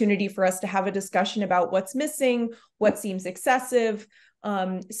opportunity for us to have a discussion about what's missing, what seems excessive.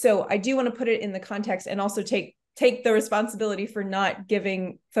 So I do want to put it in the context and also take the responsibility for not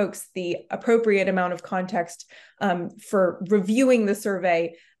giving folks the appropriate amount of context for reviewing the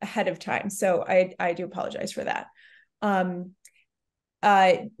survey ahead of time. So I do apologize for that.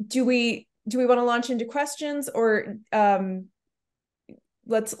 Do we want to launch into questions, or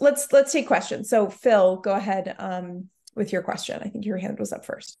let's take questions. So Phil, go ahead with your question. I think your hand was up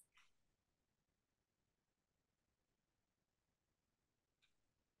first.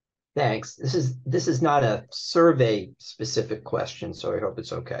 Thanks. This is not a survey specific question, so I hope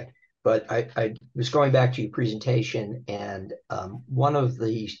it's okay. But I was going back to your presentation, and one of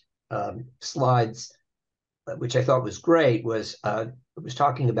the slides, which I thought was great, was it was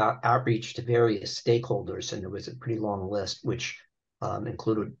talking about outreach to various stakeholders, and there was a pretty long list, which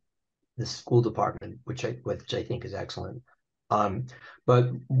included the school department, which I think is excellent. But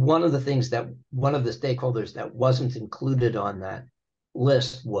one of the stakeholders that wasn't included on that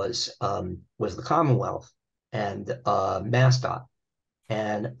list was the Commonwealth and MassDOT.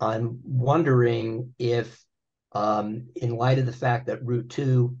 And I'm wondering if, in light of the fact that Route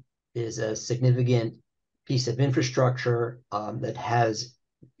 2 is a significant piece of infrastructure that has,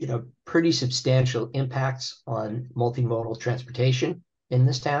 pretty substantial impacts on multimodal transportation in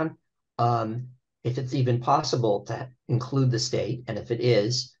this town, if it's even possible to include the state, and if it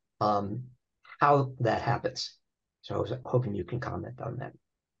is, how that happens. So I was hoping you can comment on that.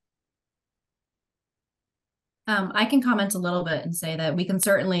 I can comment a little bit and say that we can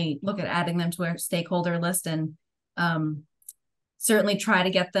certainly look at adding them to our stakeholder list and certainly try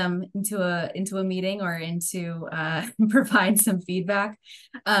to get them into a meeting or into provide some feedback.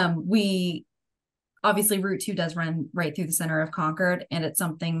 We obviously Route 2 does run right through the center of Concord, and it's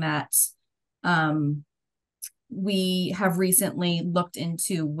something that we have recently looked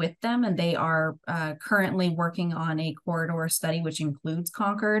into with them, and they are currently working on a corridor study, which includes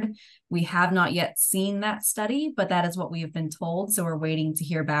Concord. We have not yet seen that study, but that is what we have been told. So we're waiting to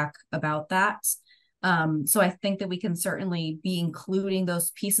hear back about that. So I think that we can certainly be including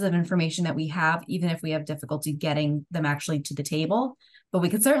those pieces of information that we have, even if we have difficulty getting them actually to the table, but we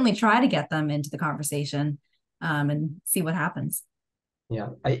could certainly try to get them into the conversation and see what happens. Yeah,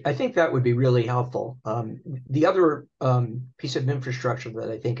 I think that would be really helpful. The other piece of infrastructure that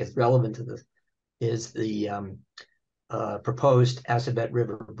I think is relevant to this is the proposed Assabet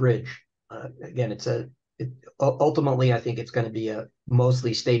River Bridge. Again, ultimately, I think it's going to be a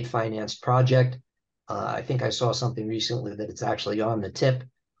mostly state-financed project. I think I saw something recently that it's actually on the tip,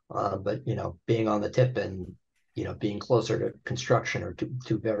 but being on the tip and being closer to construction are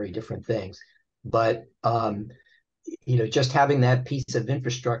two very different things. But just having that piece of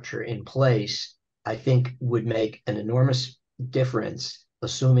infrastructure in place, I think would make an enormous difference,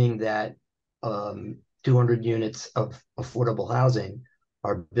 assuming that 200 units of affordable housing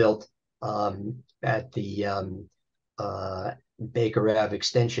are built at the Baker Ave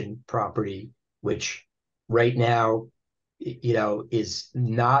extension property, which right now, is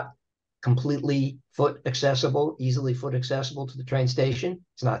not completely easily foot accessible to the train station.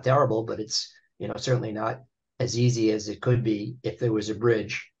 It's not terrible, but it's, certainly not as easy as it could be if there was a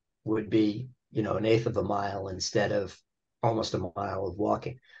bridge. Would be, an eighth of a mile instead of almost a mile of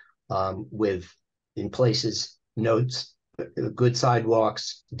walking, with in places notes, good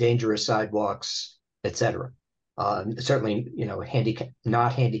sidewalks, dangerous sidewalks, etc. Certainly,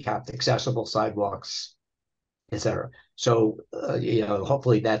 not handicapped accessible sidewalks, etc. So,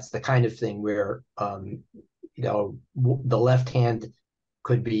 hopefully that's the kind of thing where, the left hand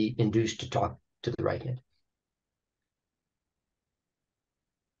could be induced to talk to the right hand.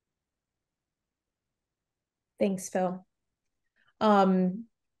 Thanks, Phil.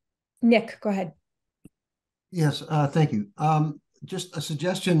 Nick, go ahead. Yes, thank you. Just a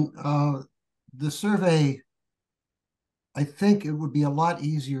suggestion. The survey, I think it would be a lot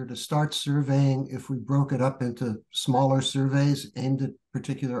easier to start surveying if we broke it up into smaller surveys aimed at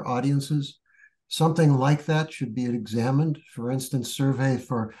particular audiences. Something like that should be examined. For instance, survey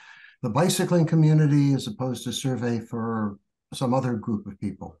for the bicycling community as opposed to survey for some other group of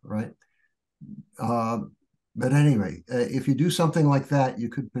people, right? But anyway, if you do something like that, you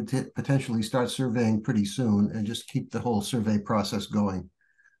could potentially start surveying pretty soon and just keep the whole survey process going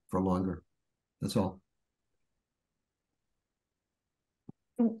for longer. That's all.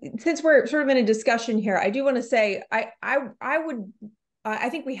 Since we're sort of in a discussion here, I do want to say I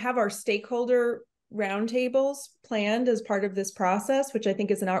think we have our stakeholder roundtables planned as part of this process, which I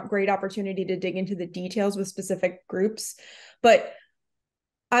think is a great opportunity to dig into the details with specific groups. But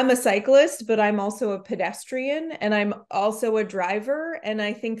I'm a cyclist, but I'm also a pedestrian and I'm also a driver. And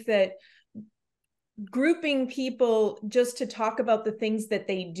I think that grouping people just to talk about the things that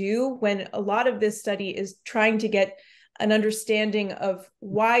they do, when a lot of this study is trying to get an understanding of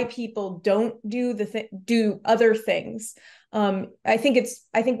why people don't do other things. I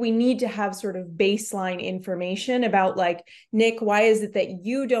think we need to have sort of baseline information about, like, Nick, why is it that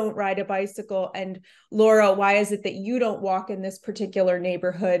you don't ride a bicycle? And Laura, why is it that you don't walk in this particular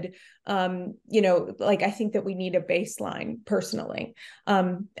neighborhood? I think that we need a baseline personally.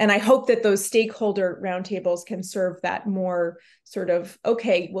 And I hope that those stakeholder roundtables can serve that more sort of,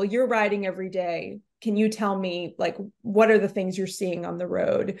 okay, well, you're riding every day. Can you tell me, like, what are the things you're seeing on the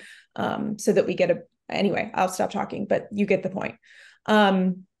road? So that we get anyway, I'll stop talking, but you get the point.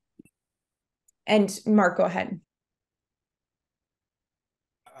 And Mark, go ahead.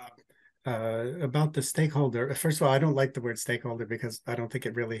 About the stakeholder, first of all, I don't like the word stakeholder because I don't think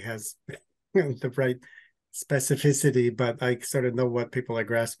it really has the right specificity, but I sort of know what people are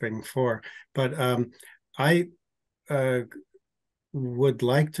grasping for. But I would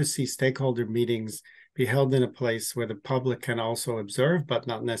like to see stakeholder meetings be held in a place where the public can also observe, but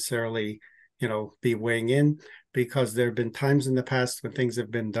not necessarily, be weighing in, because there have been times in the past when things have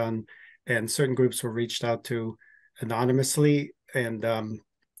been done and certain groups were reached out to anonymously. And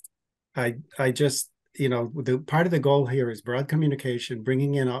I just, the part of the goal here is broad communication,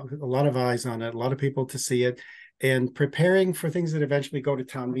 bringing in a lot of eyes on it, a lot of people to see it, and preparing for things that eventually go to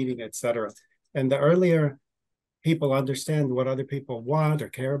town meeting, et cetera. And the earlier people understand what other people want or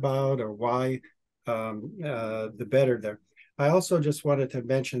care about or why, the better there. I also just wanted to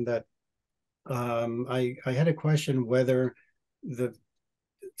mention that I had a question whether the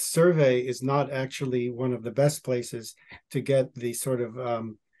survey is not actually one of the best places to get the sort of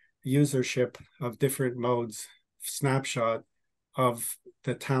usership of different modes snapshot of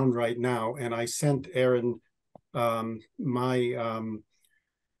the town right now. And I sent Aaron my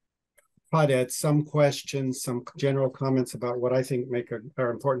Claudette some questions, some general comments about what I think are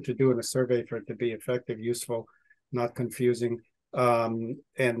important to do in a survey for it to be effective, useful, not confusing, and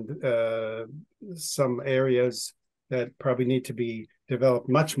some areas that probably need to be developed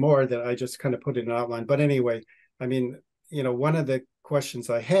much more that I just kind of put in an outline. But anyway, I mean, one of the questions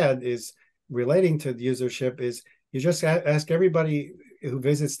I had is relating to the usership is you just ask everybody who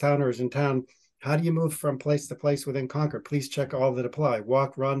visits town or is in town, how do you move from place to place within Concord? Please check all that apply.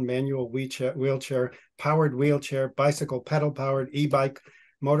 Walk, run, manual, wheelchair, powered wheelchair, bicycle, pedal powered, e-bike,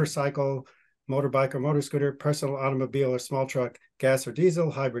 motorcycle, motorbike or motor scooter, personal automobile or small truck, gas or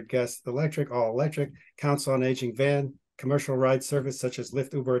diesel, hybrid gas, electric, all electric, council on aging van, commercial ride service such as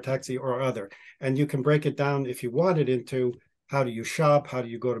Lyft, Uber, or taxi, or other. And you can break it down if you want it into how do you shop, how do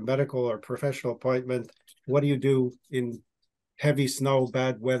you go to medical or professional appointment, what do you do in heavy snow,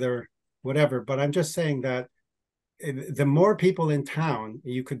 bad weather, whatever. But I'm just saying that the more people in town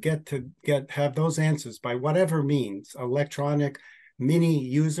you could have those answers by whatever means, electronic, mini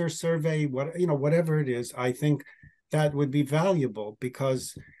user survey, whatever it is, I think that would be valuable,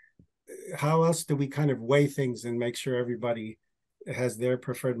 because how else do we kind of weigh things and make sure everybody has their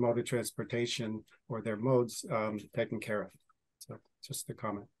preferred mode of transportation or their modes taken care of? So just a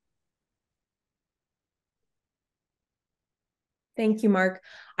comment. Thank you, Mark.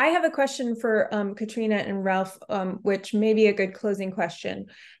 I have a question for Katrina and Ralph, which may be a good closing question.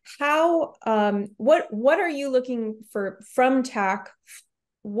 What are you looking for from TAC?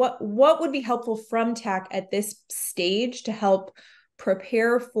 What would be helpful from TAC at this stage to help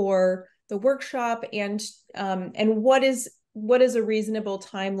prepare for workshop, and what is a reasonable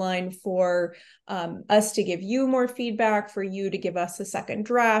timeline for us to give you more feedback, for you to give us a second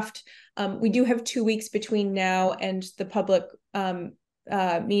draft. We do have 2 weeks between now and the public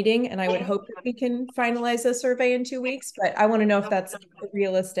meeting, and I would hope that we can finalize the survey in 2 weeks, but I want to know if that's a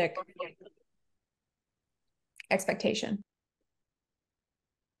realistic expectation.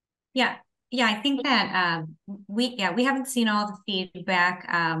 Yeah, I think that we haven't seen all the feedback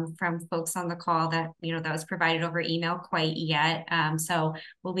from folks on the call that that was provided over email quite yet. So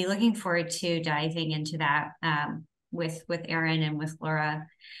we'll be looking forward to diving into that with Erin and with Laura.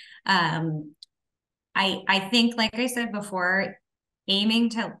 I think, like I said before, aiming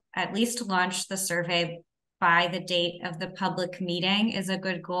to at least launch the survey by the date of the public meeting is a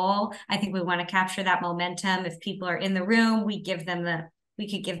good goal. I think we want to capture that momentum. If people are in the room, we could give them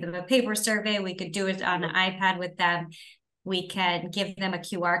a paper survey. We could do it on an iPad with them. We can give them a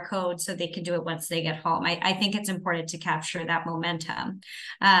QR code so they can do it once they get home. I think it's important to capture that momentum.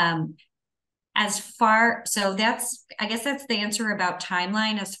 So I guess that's the answer about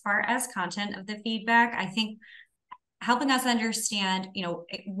timeline. As far as content of the feedback, I think helping us understand,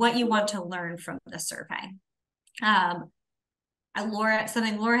 what you want to learn from the survey.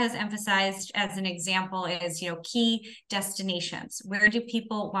 Something Laura has emphasized as an example is, key destinations. Where do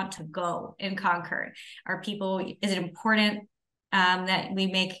people want to go in Concord? Is it important that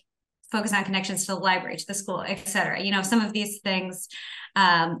we focus on connections to the library, to the school, et cetera? Some of these things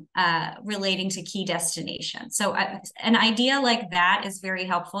relating to key destinations. So an idea like that is very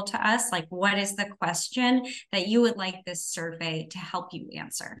helpful to us. Like, what is the question that you would like this survey to help you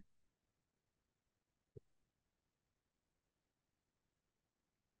answer?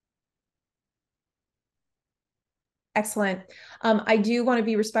 Excellent. I do want to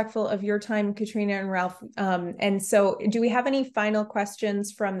be respectful of your time, Katrina and Ralph. And so do we have any final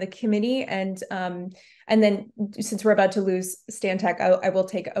questions from the committee? And then, since we're about to lose Stantec, I will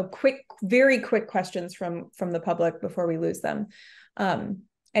take very quick questions from the public before we lose them.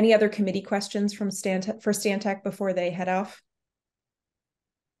 Any other committee questions for Stantec before they head off?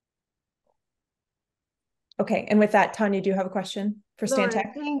 Okay, and with that, Tanya, do you have a question for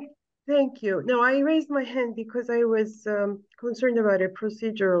Stantec? Thank you. No, I raised my hand because I was concerned about a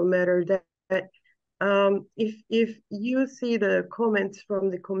procedural matter that if you see the comments from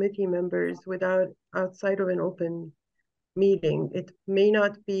the committee members outside of an open meeting, it may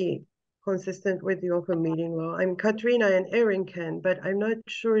not be consistent with the open meeting law. Katrina and Erin can, but I'm not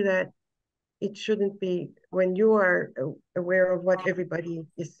sure that it shouldn't be when you are aware of what everybody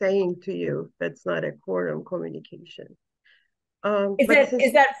is saying to you. That's not a quorum communication.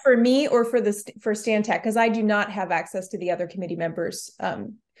 Is that for me or for Stantec? Because I do not have access to the other committee members.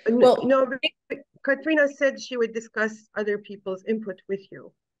 No, Katrina said she would discuss other people's input with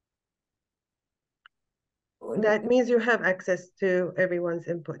you. That means you have access to everyone's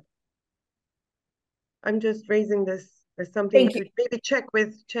input. I'm just raising this as something to maybe check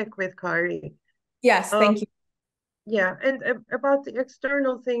with Kari. Yes, thank you. Yeah, and about the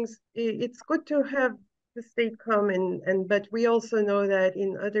external things, it's good to have the state come but we also know that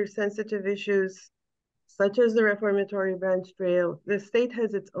in other sensitive issues, such as the reformatory branch trail, the state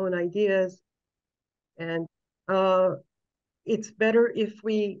has its own ideas, and it's better if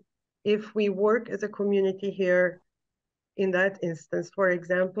we work as a community here in that instance, for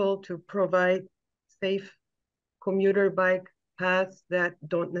example, to provide safe commuter bike paths that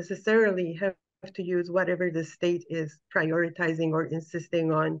don't necessarily have to use whatever the state is prioritizing or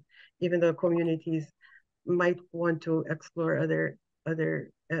insisting on, even though communities might want to explore other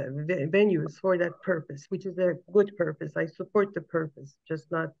venues for that purpose, which is a good purpose. I support the purpose,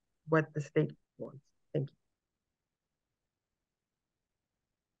 just not what the state wants. Thank you.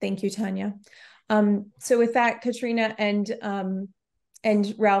 Thank you, Tanya. So with that, Katrina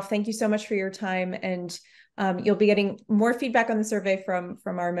and Ralph, thank you so much for your time, and you'll be getting more feedback on the survey from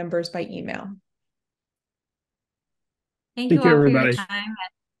our members by email. Thank you all for your time.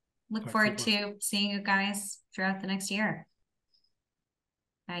 Look forward to seeing you guys throughout the next year.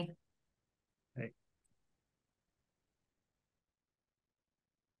 Bye. Hey.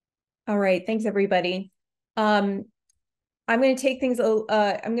 All right. Thanks, everybody. I'm going to take things, I'm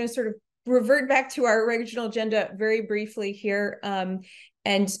going to sort of revert back to our original agenda very briefly here,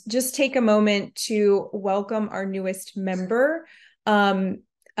 and just take a moment to welcome our newest member,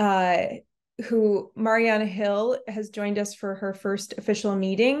 who Mariana Hill has joined us for her first official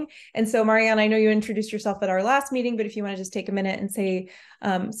meeting. And so, Mariana, I know you introduced yourself at our last meeting, but if you want to just take a minute and say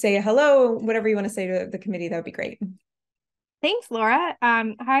a hello, whatever you want to say to the committee, that would be great. Thanks, Laura.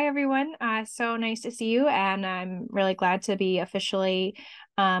 Hi, everyone. So nice to see you, and I'm really glad to be officially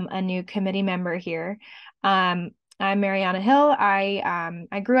a new committee member here. I'm Mariana Hill.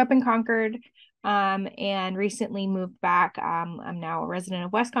 I grew up in Concord and recently moved back. I'm now a resident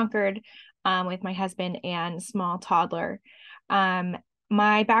of West Concord with my husband and small toddler.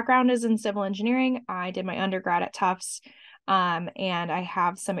 My background is in civil engineering. I did my undergrad at Tufts. And I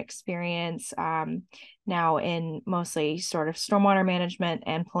have some experience now in mostly sort of stormwater management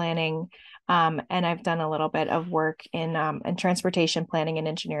and planning. And I've done a little bit of work in transportation planning and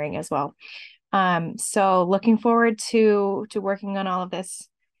engineering as well. So looking forward to working on all of this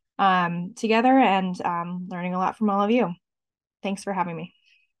together and learning a lot from all of you. Thanks for having me.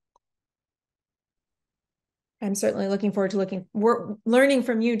 I'm certainly looking forward to learning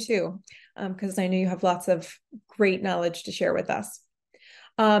from you too, because I know you have lots of great knowledge to share with us.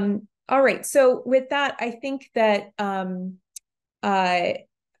 All right, so with that, I think that I'm going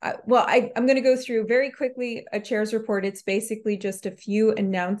to go through very quickly a chair's report. It's basically just a few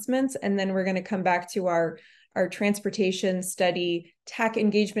announcements, and then we're going to come back to our transportation study, TAC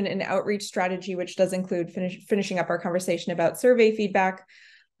engagement and outreach strategy, which does include finishing up our conversation about survey feedback.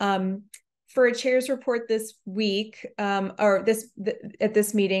 For a chair's report this week, at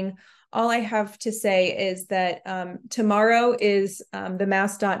this meeting, all I have to say is that tomorrow is the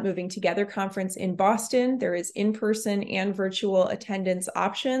MassDOT Moving Together conference in Boston. There is in-person and virtual attendance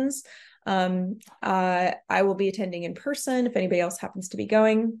options. I will be attending in person if anybody else happens to be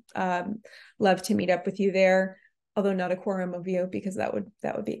going. Love to meet up with you there, although not a quorum of you because that would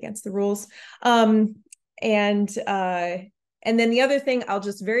be against the rules. And then the other thing I'll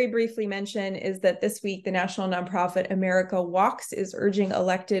just very briefly mention is that this week, the national nonprofit America Walks is urging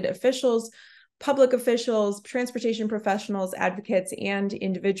elected officials, public officials, transportation professionals, advocates, and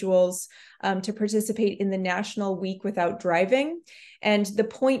individuals to participate in the National Week Without Driving. And the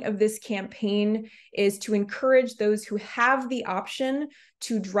point of this campaign is to encourage those who have the option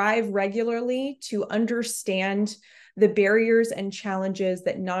to drive regularly to understand the barriers and challenges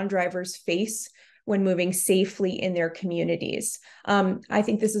that non-drivers face when moving safely in their communities. I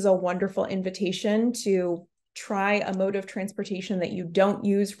think this is a wonderful invitation to try a mode of transportation that you don't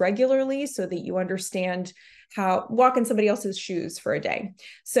use regularly so that you understand how walk in somebody else's shoes for a day.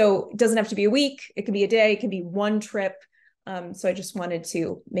 So it doesn't have to be a week, it can be a day, it can be one trip. So I just wanted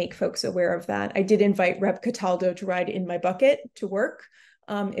to make folks aware of that. I did invite Rep Cataldo to ride in my bucket to work.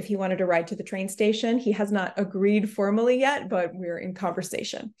 If he wanted to ride to the train station. He has not agreed formally yet, but we're in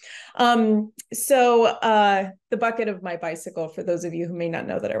conversation. The bucket of my bicycle, for those of you who may not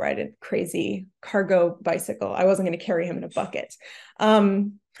know that I ride a crazy cargo bicycle, I wasn't going to carry him in a bucket. All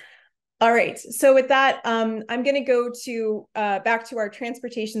right, so with that, I'm going to go to back to our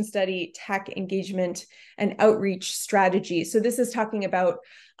transportation study, TAC engagement and outreach strategy. So this is talking about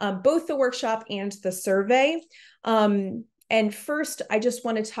both the workshop and the survey. And first, I just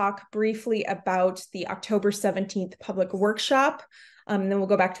want to talk briefly about the October 17th public workshop. Then we'll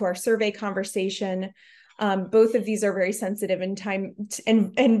go back to our survey conversation. Both of these are very sensitive in time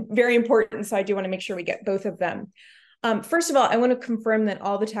and very important, so I do want to make sure we get both of them. First of all, I want to confirm that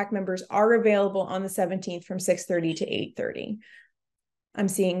all the TAC members are available on the 17th from 6:30 to 8:30. I'm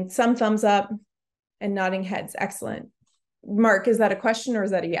seeing some thumbs up and nodding heads. Excellent. Mark, is that a question or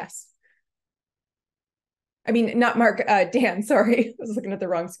is that a yes? I mean, not Mark, Dan, sorry. I was looking at the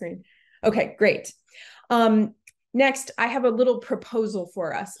wrong screen. Okay, great. Next, I have a little proposal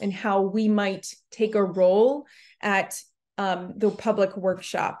for us and how we might take a role at the public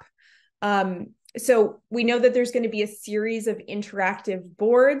workshop. So we know that there's going to be a series of interactive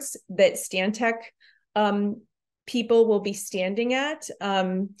boards that Stantec people will be standing at.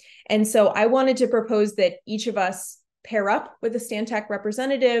 And so I wanted to propose that each of us pair up with a Stantec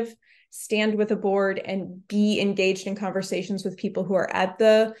representative, stand with a board, and be engaged in conversations with people who are at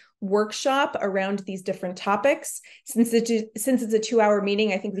the workshop around these different topics. Since it's a 2-hour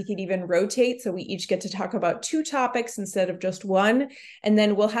meeting, I think we could even rotate, so we each get to talk about 2 topics instead of just one. And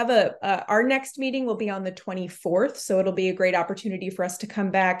then we'll have our next meeting will be on the 24th, so it'll be a great opportunity for us to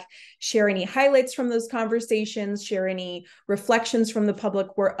come back, share any highlights from those conversations, share any reflections from the public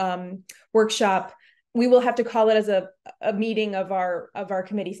workshop. We will have to call it as a meeting of our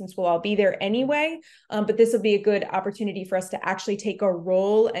committee since we'll all be there anyway. But this will be a good opportunity for us to actually take a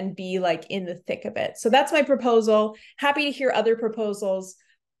role and be like in the thick of it. So that's my proposal. Happy to hear other proposals,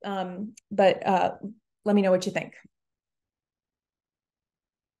 but let me know what you think.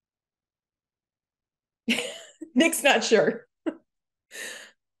 Nick's not sure.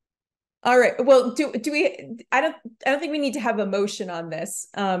 All right. Well, do we? I don't think we need to have a motion on this.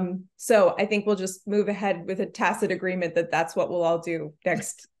 So I think we'll just move ahead with a tacit agreement that that's what we'll all do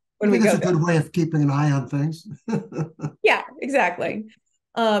next when we go. It's a good way of keeping an eye on things. Yeah, exactly.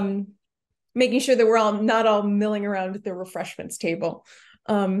 Making sure that we're all not all milling around at the refreshments table.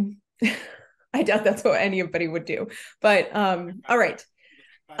 I doubt that's what anybody would do. But all right.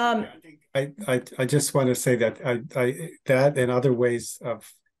 I just want to say that that and other ways of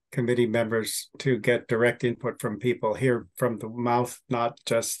committee members to get direct input from people, hear from the mouth, not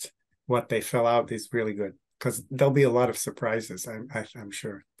just what they fill out, is really good, because there'll be a lot of surprises, I'm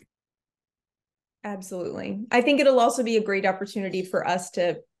sure. Absolutely. I think it'll also be a great opportunity for us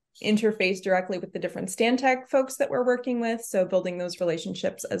to interface directly with the different Stantec folks that we're working with. So building those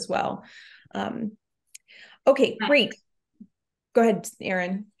relationships as well. Okay, great. Go ahead,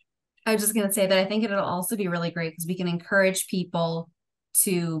 Erin. I was just going to say that I think it'll also be really great because we can encourage people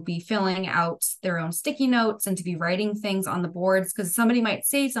to be filling out their own sticky notes and to be writing things on the boards, because somebody might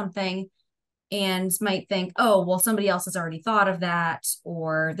say something and might think, oh, well, somebody else has already thought of that,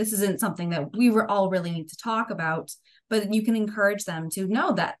 or this isn't something that we all really need to talk about. But you can encourage them to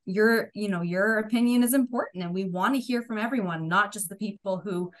know that your opinion is important, and we want to hear from everyone, not just the people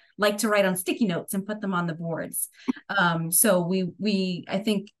who like to write on sticky notes and put them on the boards. So I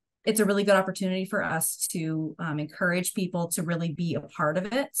think it's a really good opportunity for us to encourage people to really be a part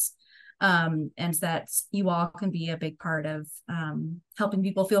of it. And that you all can be a big part of helping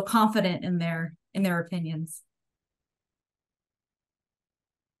people feel confident in their opinions.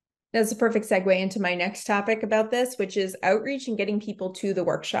 That's a perfect segue into my next topic about this, which is outreach and getting people to the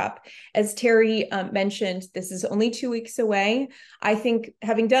workshop. As Terry mentioned, this is only 2 weeks away. I think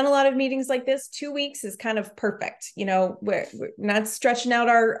having done a lot of meetings like this, 2 weeks is kind of perfect. You know, we're not stretching out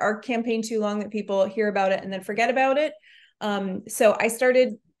our campaign too long that people hear about it and then forget about it. So I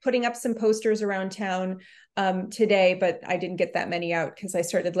started putting up some posters around town today, but I didn't get that many out because I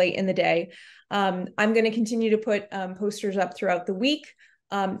started late in the day. I'm going to continue to put posters up throughout the week.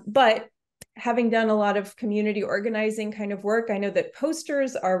 But having done a lot of community organizing kind of work, I know that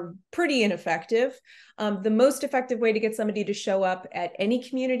posters are pretty ineffective. The most effective way to get somebody to show up at any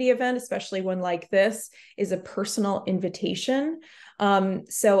community event, especially one like this, is a personal invitation.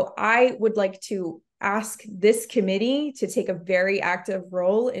 So I would like to ask this committee to take a very active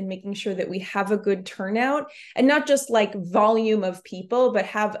role in making sure that we have a good turnout, and not just like volume of people, but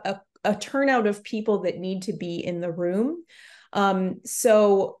have a turnout of people that need to be in the room.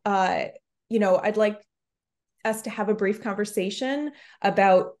 I'd like us to have a brief conversation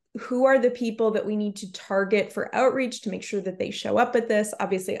about who are the people that we need to target for outreach to make sure that they show up at this.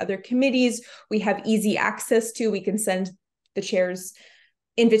 Obviously, other committees we have easy access to. We can send the chairs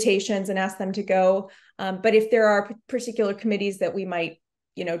invitations and ask them to go. But if there are particular committees that we might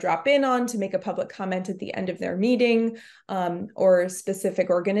drop in on to make a public comment at the end of their meeting, or specific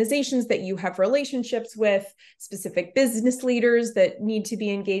organizations that you have relationships with, specific business leaders that need to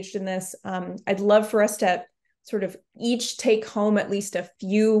be engaged in this. I'd love for us to sort of each take home at least a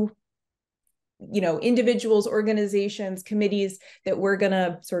few, individuals, organizations, committees that we're going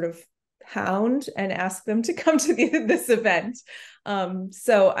to sort of hound and ask them to come to this event.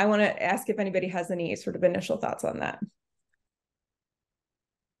 So I want to ask if anybody has any sort of initial thoughts on that,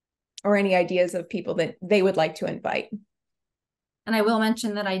 or any ideas of people that they would like to invite. And I will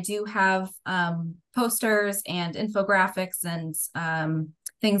mention that I do have posters and infographics and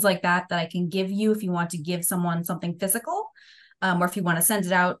things like that I can give you if you want to give someone something physical, or if you want to send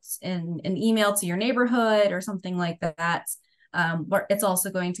it out in an email to your neighborhood or something like that. It's also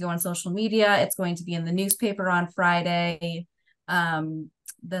going to go on social media. It's going to be in the newspaper on Friday.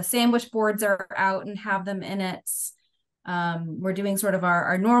 The sandwich boards are out and have them in it. We're doing sort of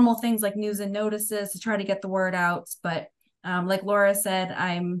our normal things like news and notices to try to get the word out. But like Laura said,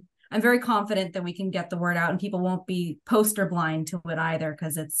 I'm very confident that we can get the word out and people won't be poster blind to it either,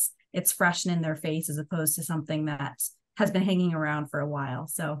 because it's fresh and in their face as opposed to something that has been hanging around for a while.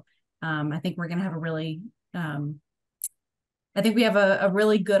 So I think we're going to have I think we have a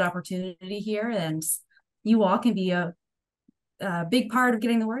really good opportunity here, and you all can be a big part of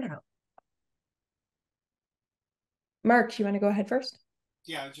getting the word out. Mark, you want to go ahead first?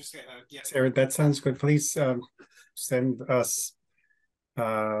 Yeah, just yes, Erin, that sounds good. Please send us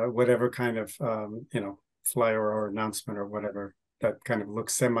whatever kind of flyer or announcement or whatever that kind of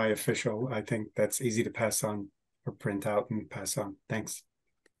looks semi-official. I think that's easy to pass on or print out and pass on. Thanks.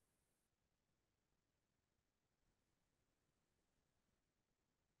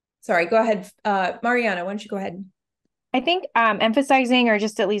 Sorry, go ahead. Mariana, why don't you go ahead? I think emphasizing or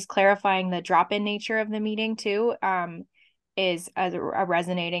just at least clarifying the drop-in nature of the meeting too is a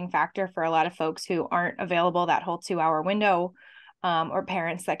resonating factor for a lot of folks who aren't available that whole 2-hour window, or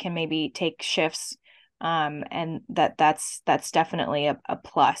parents that can maybe take shifts. And that's definitely a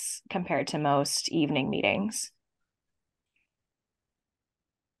plus compared to most evening meetings.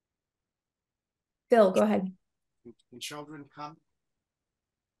 Phil, go ahead. Can children come?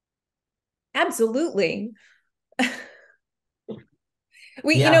 Absolutely.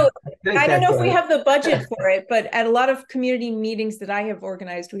 Yeah, I don't know if we have the budget for it, but at a lot of community meetings that I have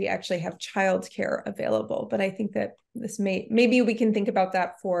organized, we actually have childcare available. But I think that maybe we can think about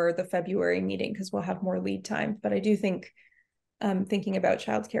that for the February meeting because we'll have more lead time. But I do think thinking about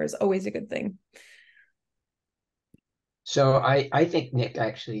childcare is always a good thing. So I think Nick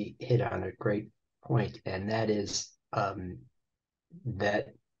actually hit on a great point, and that is that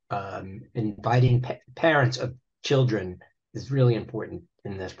inviting parents of children is really important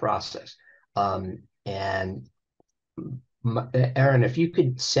in this process. And Erin, if you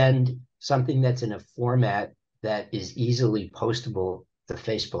could send something that's in a format that is easily postable to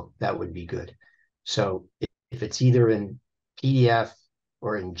Facebook, that would be good. So if it's either in PDF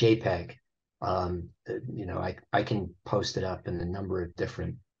or in JPEG, I can post it up in a number of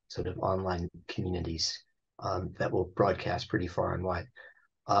different sort of online communities that will broadcast pretty far and wide.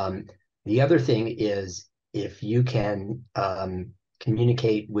 The other thing is if you can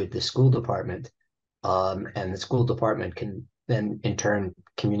communicate with the school department, and the school department can then in turn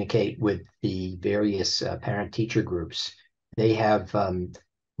communicate with the various parent-teacher groups. They have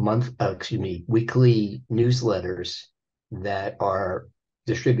weekly newsletters that are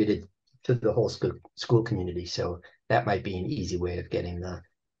distributed to the whole school community. So that might be an easy way of getting the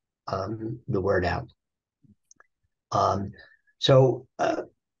word out.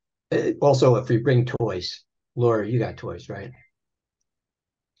 Also, if we bring toys, Laura, you got toys, right?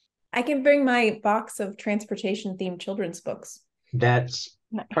 I can bring my box of transportation-themed children's books. That's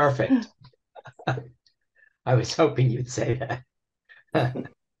perfect. I was hoping you'd say that.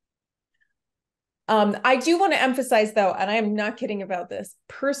 I do want to emphasize, though, and I am not kidding about this,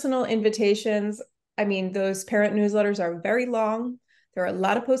 personal invitations. I mean, those parent newsletters are very long. There are a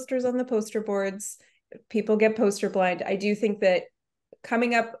lot of posters on the poster boards. People get poster blind. I do think that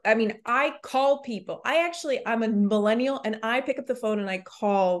coming up, I mean, I call people. I'm a millennial and I pick up the phone and I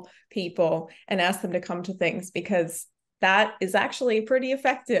call people and ask them to come to things because that is actually pretty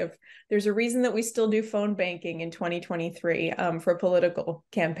effective. There's a reason that we still do phone banking in 2023 for political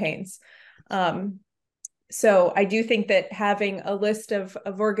campaigns. So I do think that having a list of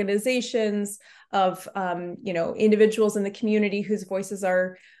organizations, of individuals in the community whose voices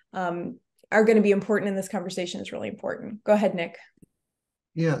are going to be important in this conversation is really important. Go ahead, Nick.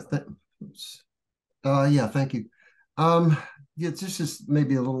 Yeah, thank you. This is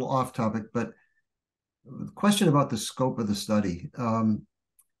maybe a little off topic, but the question about the scope of the study.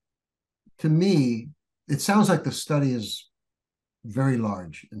 To me, it sounds like the study is very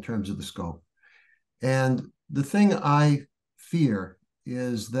large in terms of the scope. And the thing I fear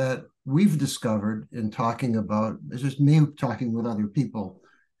is that we've discovered in talking about, it's just me talking with other people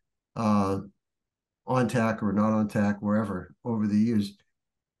on TAC or not on TAC, wherever over the years,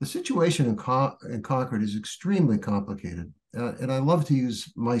 the situation in Concord is extremely complicated. And I love to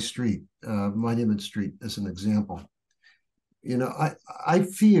use my street, Monument Street, as an example. I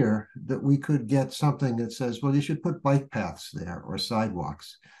fear that we could get something that says, well, you should put bike paths there or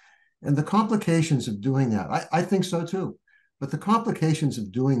sidewalks. And the complications of doing that, I think so too. But the complications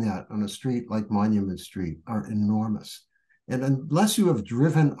of doing that on a street like Monument Street are enormous. And unless you have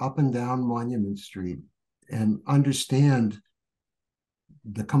driven up and down Monument Street and understand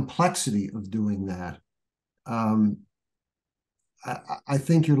the complexity of doing that, I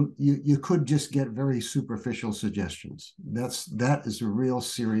think you could just get very superficial suggestions. That is a real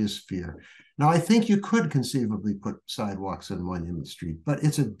serious fear. Now, I think you could conceivably put sidewalks on Monument Street, but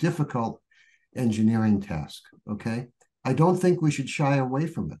it's a difficult engineering task, okay? I don't think we should shy away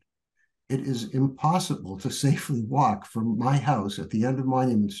from it. It is impossible to safely walk from my house at the end of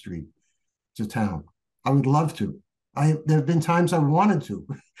Monument Street to town. I would love to. There have been times I wanted to,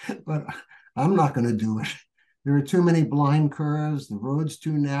 but I'm not going to do it. There are too many blind curves. The road's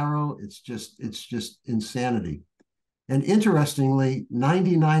too narrow. It's just insanity. And interestingly,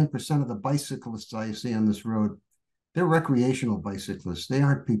 99% of the bicyclists I see on this road, they're recreational bicyclists. They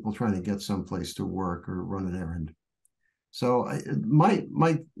aren't people trying to get someplace to work or run an errand. So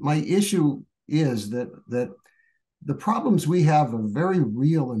my issue is that the problems we have are very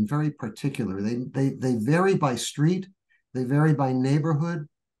real and very particular. They vary by street. They vary by neighborhood.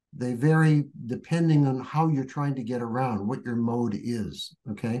 They vary depending on how you're trying to get around, what your mode is,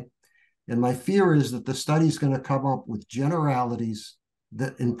 okay? And my fear is that the study is going to come up with generalities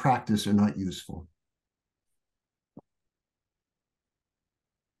that in practice are not useful.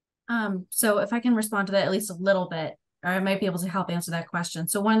 So if I can respond to that at least a little bit, I might be able to help answer that question.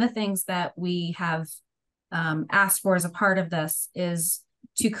 So one of the things that we have asked for as a part of this is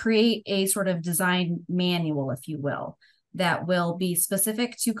to create a sort of design manual, if you will, that will be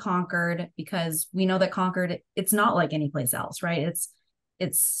specific to Concord, because we know that Concord, it's not like any place else, right?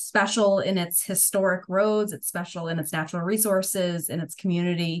 It's special in its historic roads, it's special in its natural resources, in its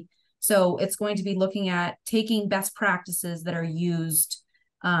community. So it's going to be looking at taking best practices that are used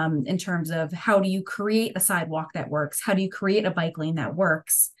in terms of how do you create a sidewalk that works? How do you create a bike lane that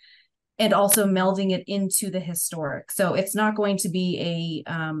works? And also melding it into the historic. So it's not going to be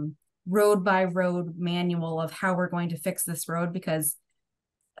a road by road manual of how we're going to fix this road, because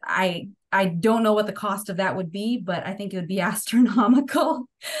I don't know what the cost of that would be, but I think it would be astronomical.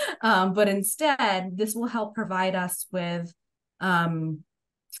 But instead, this will help provide us with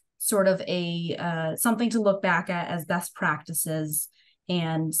sort of a something to look back at as best practices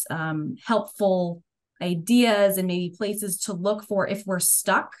and helpful ideas and maybe places to look for if we're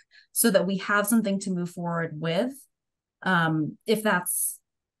stuck, so that we have something to move forward with. If that's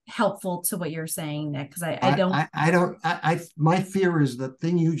helpful to what you're saying, Nick, because my fear is the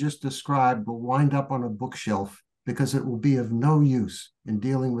thing you just described will wind up on a bookshelf because it will be of no use in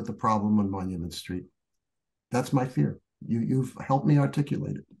dealing with the problem on Monument Street. That's my fear. You've helped me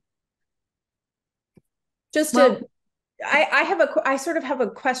articulate it. Just to, I sort of have a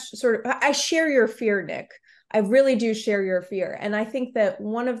question, I share your fear, Nick. I really do share your fear. And I think that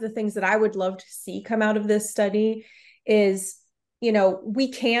one of the things that I would love to see come out of this study is,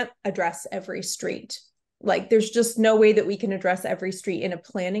 we can't address every street. Like, there's just no way that we can address every street in a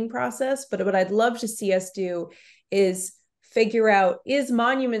planning process. But what I'd love to see us do is figure out, is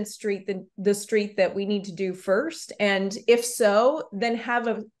Monument Street the street that we need to do first? And if so, then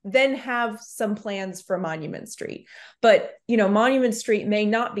have some plans for Monument Street. But, Monument Street may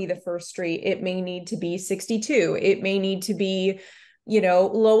not be the first street. It may need to be 62. It may need to be,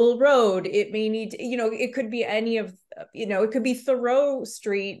 Lowell Road. It may need to, it could be any of, it could be Thoreau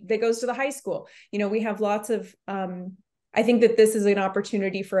Street that goes to the high school. We have lots of, I think that this is an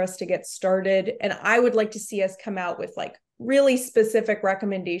opportunity for us to get started. And I would like to see us come out with really specific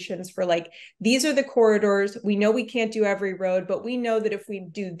recommendations for these are the corridors. We know we can't do every road, but we know that if we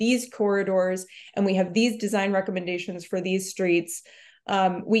do these corridors and we have these design recommendations for these streets,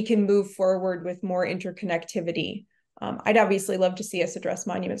 we can move forward with more interconnectivity. I'd obviously love to see us address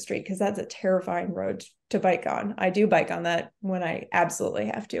Monument Street, because that's a terrifying road to bike on. I do bike on that when I absolutely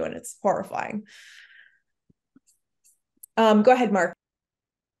have to, and it's horrifying. Go ahead, Mark.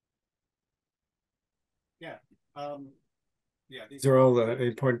 Yeah. Yeah, these are all the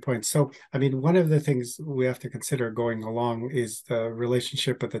important points. So, one of the things we have to consider going along is the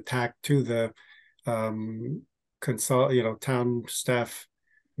relationship of the TAC to the town staff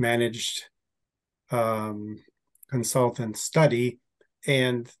managed consultant study,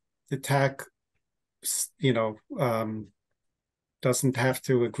 and the TAC, doesn't have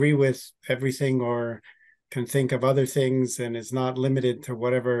to agree with everything or can think of other things and is not limited to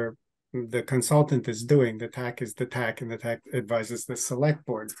whatever the consultant is doing. The TAC is the TAC, and the TAC advises the select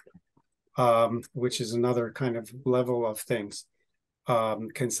board, which is another kind of level of things.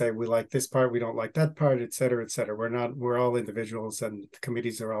 Can say we like this part, we don't like that part, et cetera, et cetera. We're all individuals, and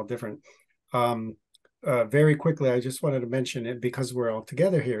committees are all different. Very quickly, I just wanted to mention it because we're all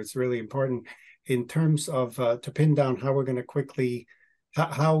together here. It's really important in terms of to pin down how we're going to quickly,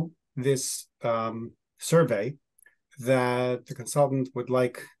 how this survey that the consultant would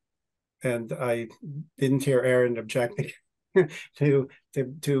like, and I didn't hear Aaron objecting to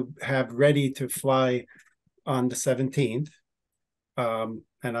have ready to fly on the 17th. And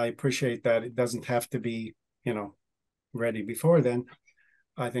I appreciate that it doesn't have to be, ready before then.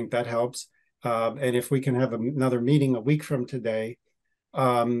 I think that helps. And if we can have another meeting a week from today,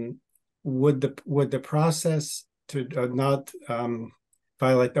 would the process to not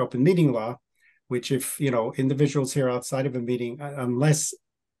violate the open meeting law, which if individuals here outside of a meeting, unless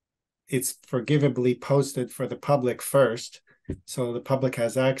it's forgivably posted for the public first, so the public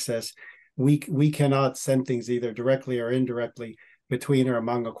has access, we cannot send things either directly or indirectly between or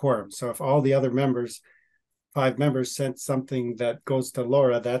among a quorum. So if all the other members, 5 members, sent something that goes to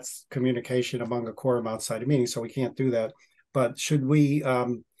Laura, that's communication among a quorum outside a meeting, so we can't do that. But should we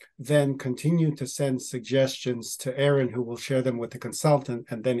then continue to send suggestions to Aaron, who will share them with the consultant,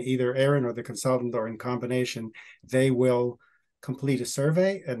 and then either Aaron or the consultant, or in combination, they will complete a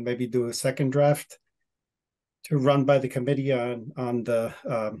survey and maybe do a second draft run by the committee on the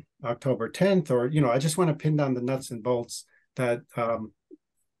October 10th, or I just want to pin down the nuts and bolts that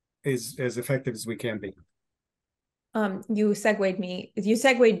is as effective as we can be. You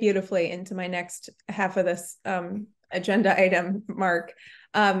segued beautifully into my next half of this agenda item, Mark,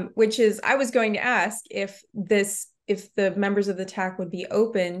 which is I was going to ask if the members of the TAC would be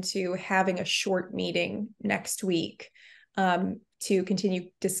open to having a short meeting next week to continue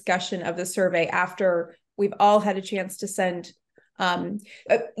discussion of the survey after we've all had a chance to send. I know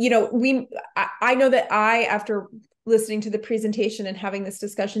that after listening to the presentation and having this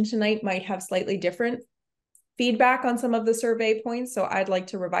discussion tonight, might have slightly different feedback on some of the survey points. So I'd like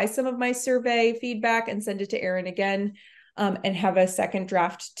to revise some of my survey feedback and send it to Erin again, and have a second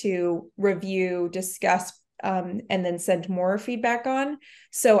draft to review, discuss, and then send more feedback on.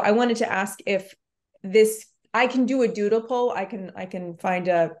 So I wanted to ask if I can do a doodle poll. I can find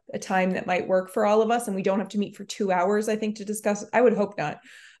a time that might work for all of us, and we don't have to meet for 2 hours, I think, to discuss. I would hope not.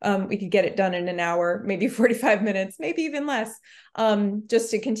 We could get it done in an hour, maybe 45 minutes, maybe even less,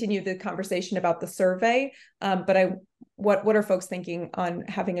 just to continue the conversation about the survey. But what are folks thinking on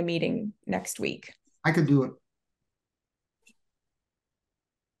having a meeting next week? I could do it.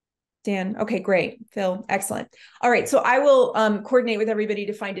 Dan, okay, great. Phil, excellent. All right, so I will coordinate with everybody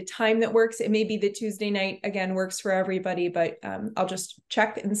to find a time that works. It may be that Tuesday night, again, works for everybody, but I'll just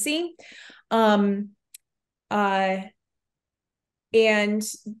check and see. And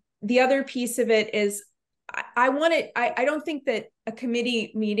the other piece of it is I don't think that a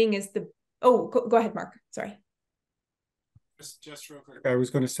committee meeting is go ahead, Mark, sorry. Just real quick, I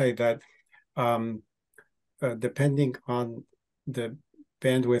was going to say that depending on the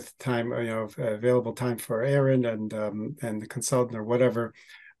bandwidth time, available time for Erin and the consultant or whatever,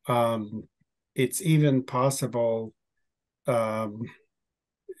 it's even possible, or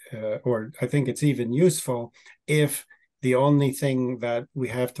I think it's even useful if the only thing that we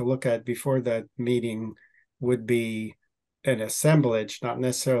have to look at before that meeting would be an assemblage, not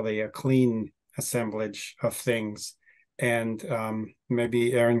necessarily a clean assemblage of things. And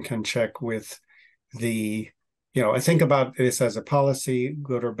maybe Erin can check with I think about this as a policy,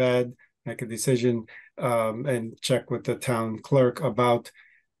 good or bad, make a decision, and check with the town clerk about,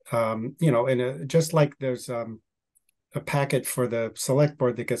 just like there's a packet for the select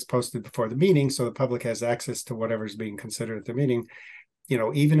board that gets posted before the meeting, so the public has access to whatever's being considered at the meeting.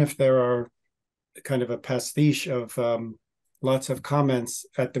 Even if there are kind of a pastiche of lots of comments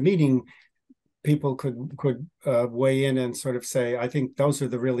at the meeting, people could weigh in and sort of say, I think those are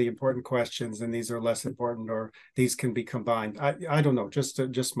the really important questions and these are less important, or these can be combined. I don't know,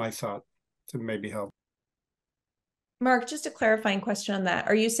 just my thought to maybe help. Mark, just a clarifying question on that.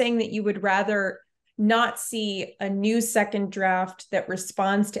 Are you saying that you would rather not see a new second draft that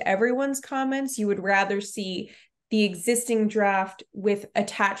responds to everyone's comments? You would rather see the existing draft with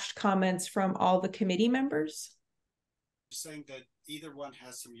attached comments from all the committee members? Saying that either one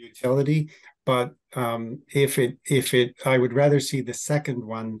has some utility, but I would rather see the second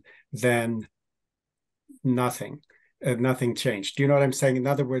one than nothing changed. Do you know what I'm saying? In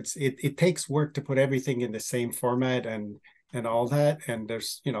other words, it takes work to put everything in the same format and all that, and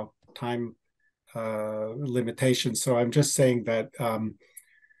there's time limitations. So I'm just saying that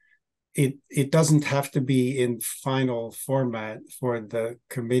it doesn't have to be in final format for the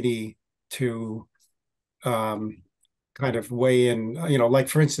committee to kind of weigh in, like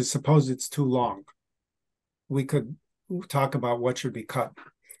for instance, suppose it's too long. We could talk about what should be cut,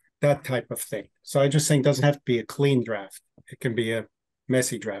 that type of thing. So I just think it doesn't have to be a clean draft. It can be a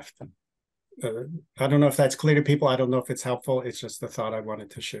messy draft. I don't know if that's clear to people. I don't know if it's helpful. It's just the thought I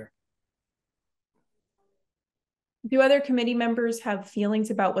wanted to share. Do other committee members have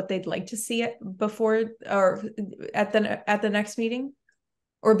feelings about what they'd like to see it before or at the next meeting?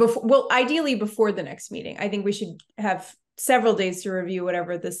 Or before, well, ideally before the next meeting. I think we should have several days to review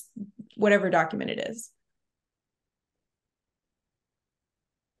whatever document it is.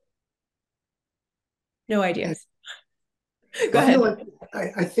 No ideas. Go ahead.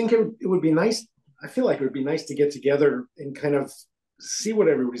 I think it would be nice. I feel like it would be nice to get together and kind of see what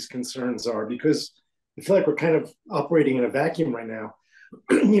everybody's concerns are, because I feel like we're kind of operating in a vacuum right now.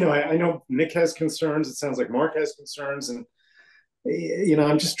 I know Nick has concerns. It sounds like Mark has concerns, and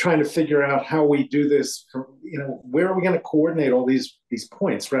I'm just trying to figure out how we do this. Where are we going to coordinate all these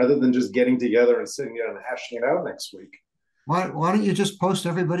points rather than just getting together and sitting down and hashing it out next week? Why don't you just post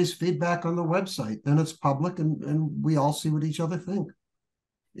everybody's feedback on the website? Then it's public and we all see what each other think.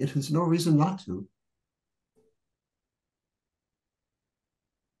 It is no reason not to.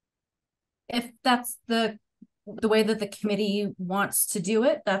 If that's the way that the committee wants to do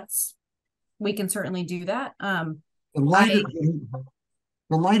it, that's we can certainly do that. The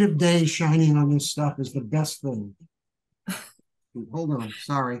light of day shining on this stuff is the best thing. Hold on,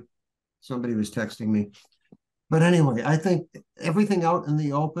 sorry. Somebody was texting me. But anyway, I think everything out in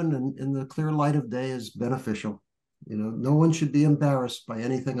the open and in the clear light of day is beneficial. You know, no one should be embarrassed by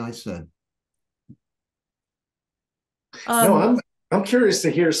anything I said. No, I'm curious to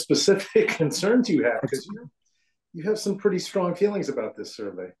hear specific concerns you have, because you have some pretty strong feelings about this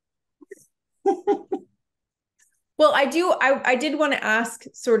survey. Well, I did want to ask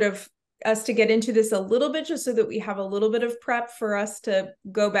sort of us to get into this a little bit, just so that we have a little bit of prep for us to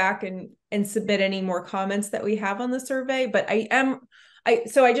go back and submit any more comments that we have on the survey. But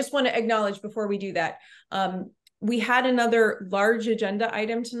so I just want to acknowledge before we do that, we had another large agenda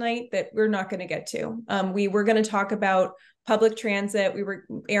item tonight that we're not going to get to. We were going to talk about public transit.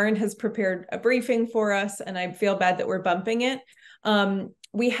 Aaron has prepared a briefing for us, and I feel bad that we're bumping it.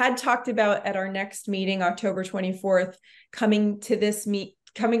 We had talked about at our next meeting, October 24th, coming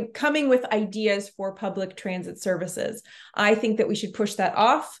with ideas for public transit services. I think that we should push that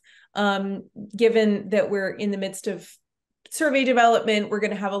off, given that we're in the midst of survey development. We're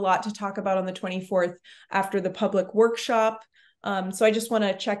going to have a lot to talk about on the 24th after the public workshop. So I just want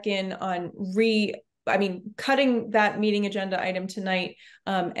to check in on cutting that meeting agenda item tonight,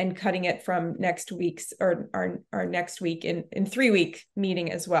 and cutting it from next week's or our next week in 3-week meeting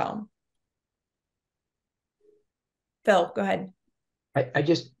as well. Phil, go ahead.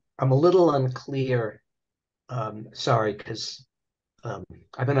 I'm a little unclear. Sorry, because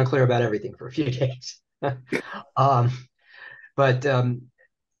I've been unclear about everything for a few days. But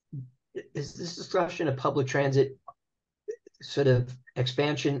is this discussion of public transit sort of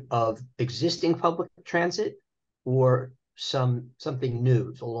expansion of existing public transit, or something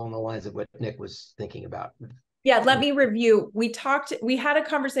new along the lines of what Nick was thinking about? Yeah, let me review. We had a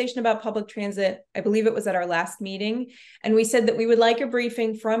conversation about public transit. I believe it was at our last meeting. And we said that we would like a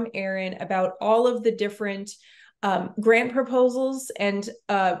briefing from Aaron about all of the different grant proposals and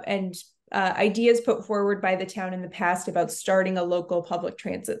ideas put forward by the town in the past about starting a local public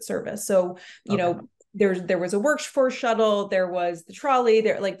transit service. So, you know, there was a workforce shuttle, there was the trolley,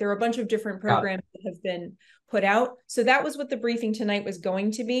 there were a bunch of different programs that have been put out. So that was what the briefing tonight was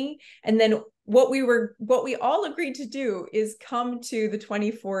going to be. And then what we all agreed to do is come to the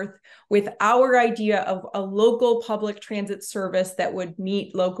 24th with our idea of a local public transit service that would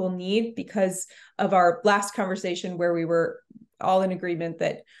meet local need, because of our last conversation where we were all in agreement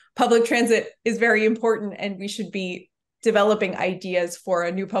that public transit is very important and we should be developing ideas for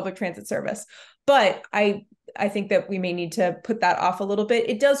a new public transit service. But I think that we may need to put that off a little bit.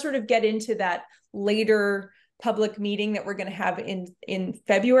 It does sort of get into that later public meeting that we're going to have in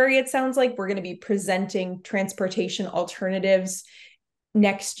February. It sounds like we're going to be presenting transportation alternatives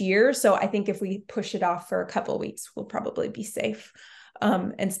next year. So I think if we push it off for a couple of weeks, we'll probably be safe,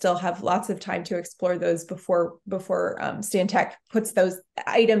 and still have lots of time to explore those before Stantec puts those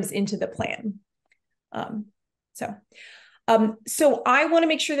items into the plan. So I want to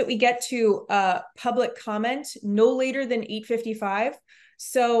make sure that we get to public comment no later than 8:55.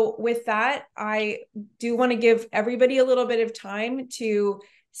 So with that, I do want to give everybody a little bit of time to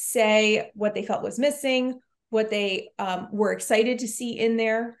say what they felt was missing, what they were excited to see in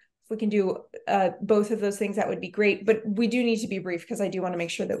there. If we can do both of those things, that would be great. But we do need to be brief, because I do want to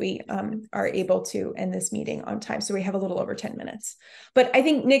make sure that we are able to end this meeting on time. So we have a little over 10 minutes. But I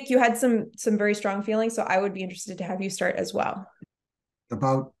think, Nick, you had some very strong feelings, so I would be interested to have you start as well.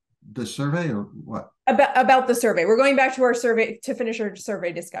 About the survey, or what? About the survey. We're going back to our survey to finish our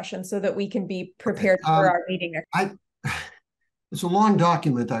survey discussion so that we can be prepared for our meeting next. It's a long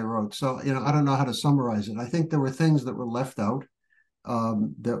document I wrote, so I don't know how to summarize it. I think there were things that were left out,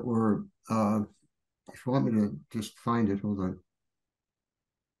 that were, if you want me to just find it, hold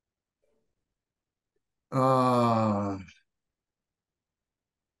on.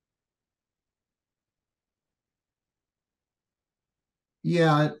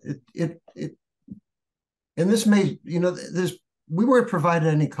 Yeah, and this may, we weren't provided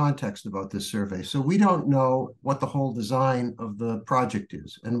any context about this survey, so we don't know what the whole design of the project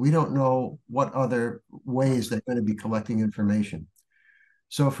is, and we don't know what other ways they're going to be collecting information.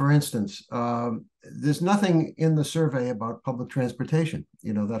 So, for instance, there's nothing in the survey about public transportation.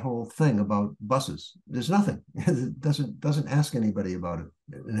 That whole thing about buses. There's nothing. It doesn't ask anybody about it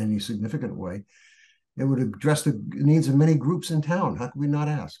in any significant way. It would address the needs of many groups in town. How could we not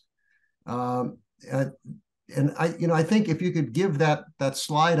ask? And I think if you could give that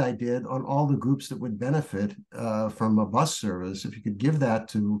slide I did on all the groups that would benefit from a bus service, if you could give that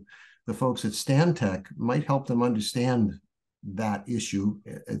to the folks at Stantec, might help them understand that issue,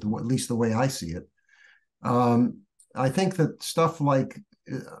 at least the way I see it. I think that stuff like,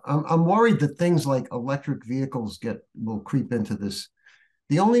 I'm worried that things like electric vehicles will creep into this.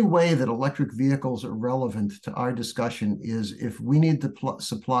 The only way that electric vehicles are relevant to our discussion is if we need to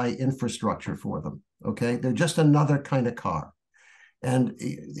supply infrastructure for them, okay? They're just another kind of car. And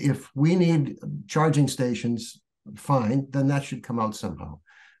if we need charging stations, fine, then that should come out somehow.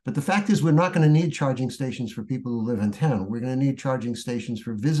 But the fact is, we're not going to need charging stations for people who live in town. We're going to need charging stations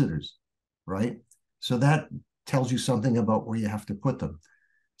for visitors, right? So that tells you something about where you have to put them.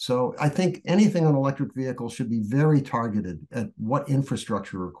 So I think anything on electric vehicles should be very targeted at what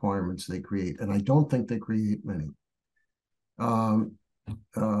infrastructure requirements they create. And I don't think they create many. I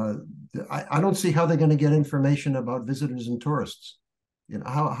don't see how they're going to get information about visitors and tourists. You know,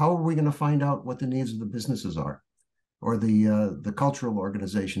 how are we going to find out what the needs of the businesses are, or the cultural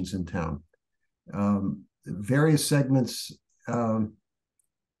organizations in town? Various segments,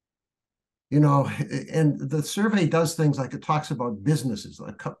 you know, and the survey does things like it talks about businesses.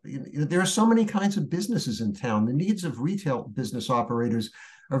 Like, there are so many kinds of businesses in town. The needs of retail business operators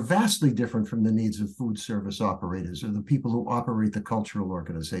are vastly different from the needs of food service operators, or the people who operate the cultural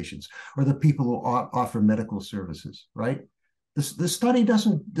organizations, or the people who offer medical services, right? The study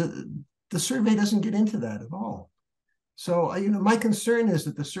doesn't, the survey doesn't get into that at all. So, you know, my concern is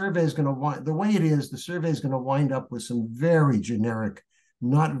that the survey is going to the way it is, the survey is going to wind up with some very generic,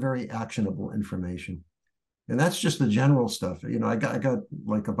 not very actionable information. And that's just the general stuff. You know, I got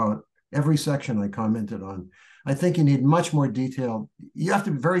like about every section I commented on. I think you need much more detail. You have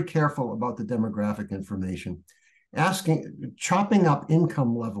to be very careful about the demographic information. Chopping up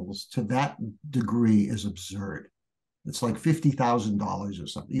income levels to that degree is absurd. It's like $50,000 or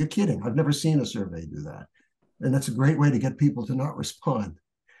something. You're kidding. I've never seen a survey do that. And that's a great way to get people to not respond.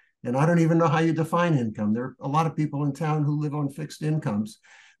 And I don't even know how you define income. There are a lot of people in town who live on fixed incomes.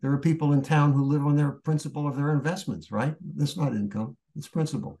 There are people in town who live on their principal of their investments, right? That's not income, it's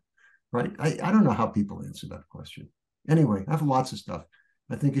principal, right? I don't know how people answer that question. Anyway, I have lots of stuff.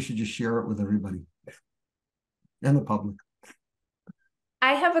 I think you should just share it with everybody and the public.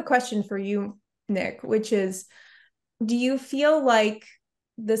 I have a question for you, Nick, which is, do you feel like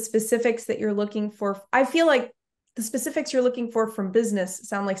the specifics that you're looking for, I feel like the specifics you're looking for from business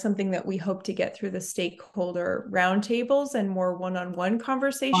sound like something that we hope to get through the stakeholder roundtables and more one-on-one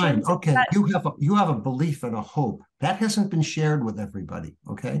conversations. Fine. Okay, you have a belief and a hope that hasn't been shared with everybody.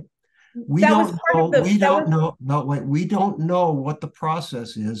 Okay, we don't know what the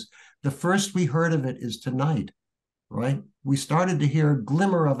process is. The first we heard of it is tonight, right? We started to hear a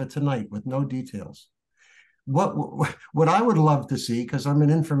glimmer of it tonight with no details. What I would love to see, because I'm an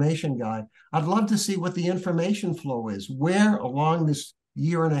information guy, I'd love to see what the information flow is. Where along this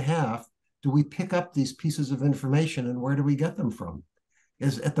year and a half do we pick up these pieces of information, and where do we get them from?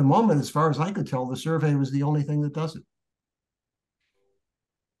 Is at the moment, as far as I could tell, the survey was the only thing that does it.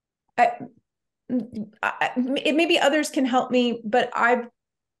 Maybe others can help me, but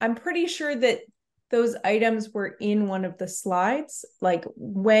I'm pretty sure that those items were in one of the slides, like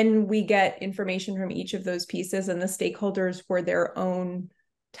when we get information from each of those pieces and the stakeholders for their own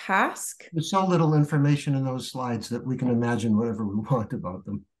task. There's so little information in those slides that we can imagine whatever we want about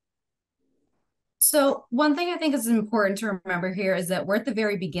them. So one thing I think is important to remember here is that we're at the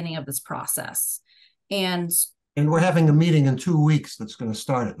very beginning of this process. And we're having a meeting in 2 weeks that's going to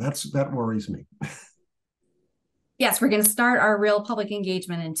start it. That worries me. Yes, we're going to start our real public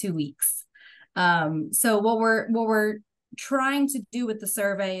engagement in 2 weeks. So what we're trying to do with the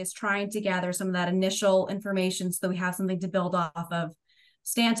survey is trying to gather some of that initial information so that we have something to build off of.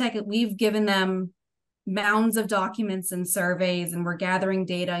 Stantec, we've given them mounds of documents and surveys, and we're gathering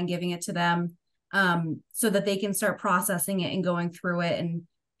data and giving it to them so that they can start processing it and going through it and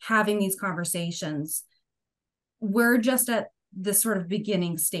having these conversations. We're just at this sort of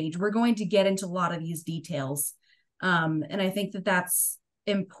beginning stage. We're going to get into a lot of these details. And I think that that's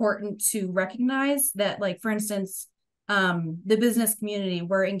important to recognize that, like, for instance, the business community,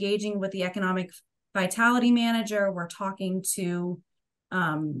 we're engaging with the economic vitality manager, we're talking to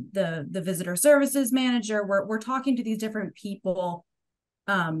the visitor services manager, we're talking to these different people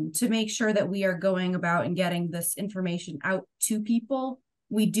to make sure that we are going about and getting this information out to people.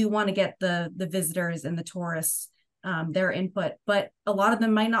 We do want to get the visitors and the tourists their input, but a lot of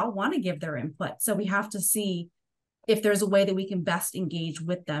them might not want to give their input, so we have to see if there's a way that we can best engage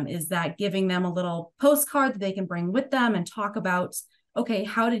with them. Is that giving them a little postcard that they can bring with them and talk about, okay,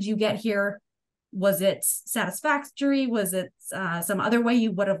 how did you get here? Was it satisfactory? Was it some other way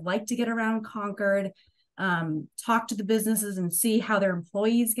you would have liked to get around Concord? Talk to the businesses and see how their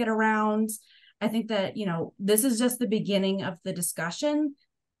employees get around. I think that, this is just the beginning of the discussion,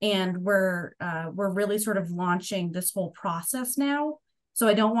 and we're really sort of launching this whole process now. So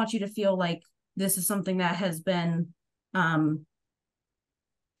I don't want you to feel like this is something that has been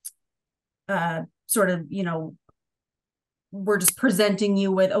sort of, we're just presenting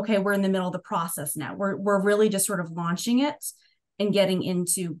you with, okay, we're in the middle of the process now. We're really just sort of launching it and getting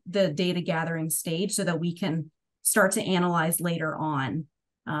into the data gathering stage so that we can start to analyze later on.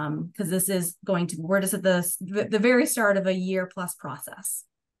 Because this is we're just at the very start of a year-plus process.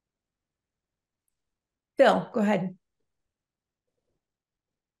 Phil, go ahead.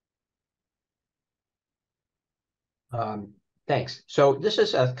 Thanks. So this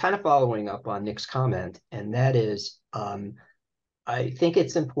is kind of following up on Nick's comment, and that is, I think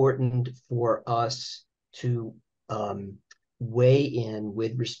it's important for us to weigh in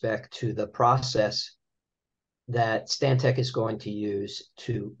with respect to the process that Stantec is going to use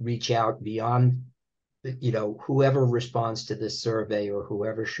to reach out beyond, whoever responds to this survey or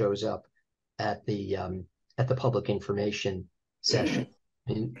whoever shows up at the public information session.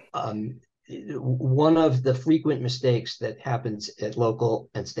 One of the frequent mistakes that happens at local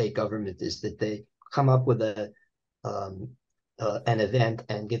and state government is that they come up with an event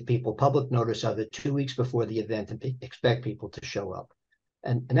and give people public notice of it 2 weeks before the event and expect people to show up.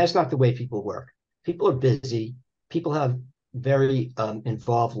 And that's not the way people work. People are busy. People have very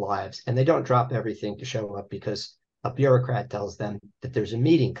involved lives, and they don't drop everything to show up because a bureaucrat tells them that there's a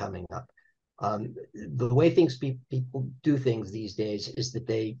meeting coming up. The way people do things these days is that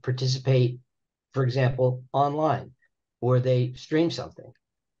they participate, for example, online, or they stream something,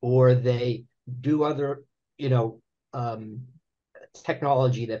 or they do other,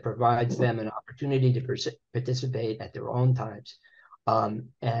 technology that provides them an opportunity to participate at their own times.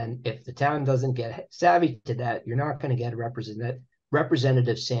 And if the town doesn't get savvy to that, you're not going to get a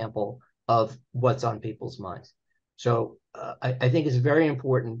representative sample of what's on people's minds. So I think it's very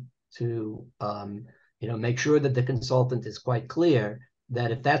important to make sure that the consultant is quite clear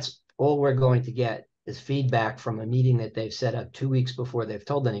that if that's all we're going to get is feedback from a meeting that they've set up 2 weeks before they've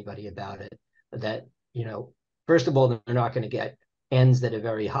told anybody about it, that, first of all, they're not going to get ends that are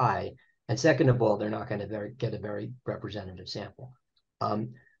very high. And second of all, they're not going to get a very representative sample.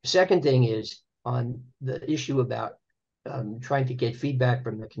 Second thing is on the issue about trying to get feedback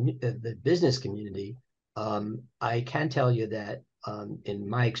from the business community. I can tell you that in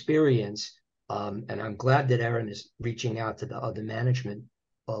my experience, and I'm glad that Erin is reaching out to the other management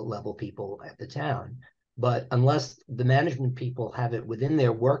level people at the town, but unless the management people have it within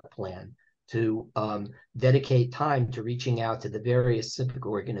their work plan to dedicate time to reaching out to the various civic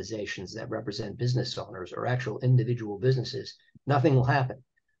organizations that represent business owners or actual individual businesses, nothing will happen.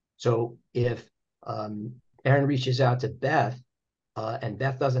 So if Erin reaches out to Beth and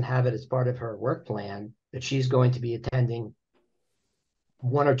Beth doesn't have it as part of her work plan, that she's going to be attending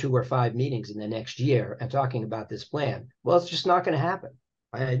 1 or 2 or 5 meetings in the next year and talking about this plan, well, it's just not going to happen.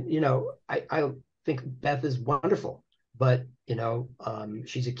 I think Beth is wonderful, but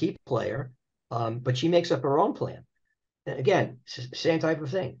she's a key player, but she makes up her own plan. And again, same type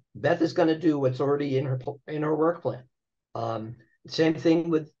of thing. Beth is going to do what's already in her work plan. Same thing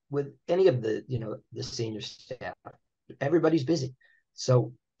with any of the the senior staff. Everybody's busy,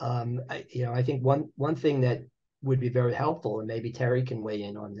 so I think one thing that would be very helpful, and maybe Terry can weigh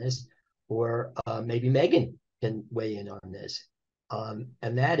in on this, or maybe Megan can weigh in on this,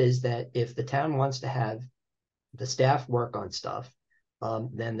 and that is that if the town wants to have the staff work on stuff,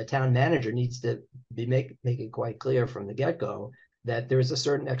 then the town manager needs to make it quite clear from the get-go that there is a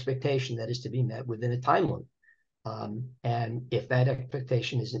certain expectation that is to be met within a time limit. And if that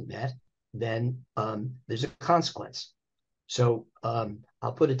expectation isn't met, then there's a consequence. So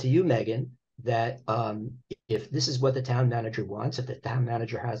I'll put it to you, Megan, that if this is what the town manager wants, if the town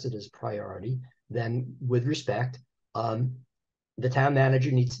manager has it as a priority, then with respect, the town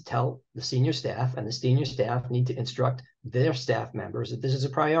manager needs to tell the senior staff, and the senior staff need to instruct their staff members that this is a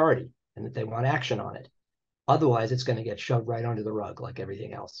priority and that they want action on it. Otherwise, it's going to get shoved right under the rug like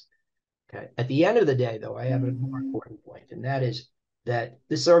everything else. Okay. At the end of the day, though, I have a more important point, and that is that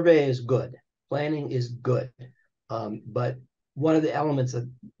the survey is good. Planning is good. But one of the elements that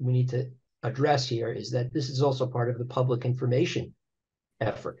we need to address here is that this is also part of the public information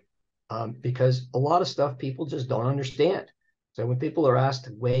effort, because a lot of stuff people just don't understand. So when people are asked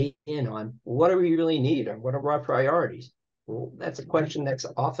to weigh in on, well, what do we really need, or what are our priorities? Well, that's a question that's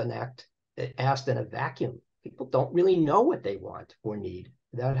often asked in a vacuum. People don't really know what they want or need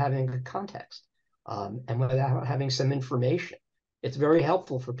without having a context, and without having some information. It's very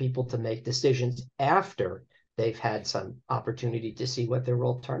helpful for people to make decisions after they've had some opportunity to see what their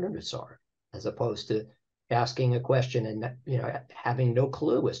alternatives are. as opposed to asking a question and, you know, having no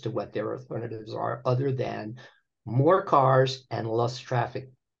clue as to what their alternatives are other than more cars and less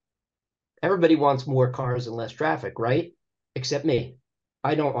traffic. Everybody wants more cars and less traffic, right? Except me.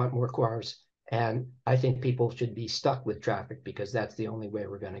 I don't want more cars. And I think people should be stuck with traffic because that's the only way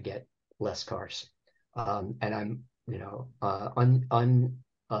we're going to get less cars. And I'm, you know, I'm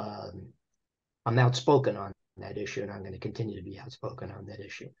outspoken on that issue, and I'm going to continue to be outspoken on that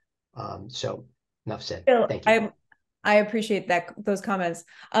issue. So enough said. Bill, thank you. I appreciate those comments.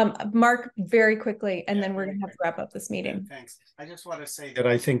 Mark, very quickly, and then we're going to have to wrap up this meeting. Yeah, thanks. I just want to say that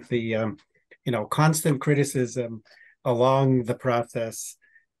I think the, you know, constant criticism along the process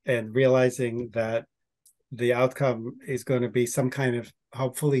and realizing that the outcome is going to be some kind of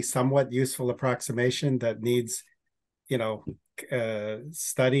hopefully somewhat useful approximation that needs, you know,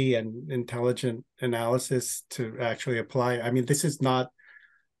 study and intelligent analysis to actually apply. I mean, this is not,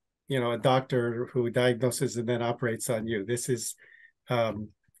 you know, a doctor who diagnoses and then operates on you. This is, you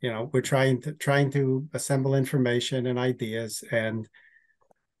know, we're trying to assemble information and ideas, and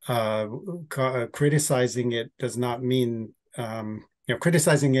criticizing it does not mean, you know,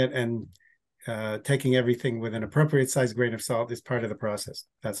 criticizing it and taking everything with an appropriate size grain of salt is part of the process.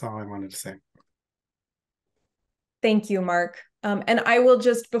 That's all I wanted to say. Thank you, Mark. And I will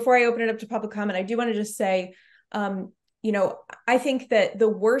just, before I open it up to public comment, I do want to just say, you know, I think that the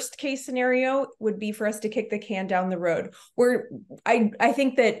worst case scenario would be for us to kick the can down the road. I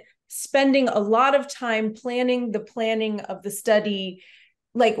think that spending a lot of time planning of the study,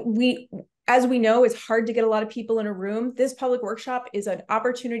 like as we know, it's hard to get a lot of people in a room. This public workshop is an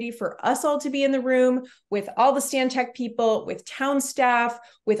opportunity for us all to be in the room with all the Stantec people, with town staff,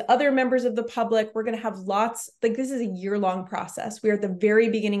 with other members of the public. We're going to have lots, like this is a year-long process. We are at the very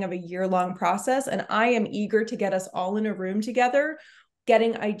beginning of a year-long process, and I am eager to get us all in a room together,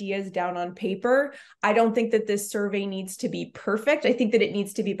 getting ideas down on paper. I don't think that this survey needs to be perfect. I think that it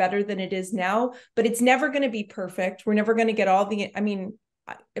needs to be better than it is now, but it's never going to be perfect. We're never going to get all the, I mean,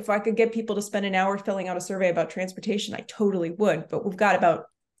 if I could get people to spend an hour filling out a survey about transportation, I totally would, but we've got about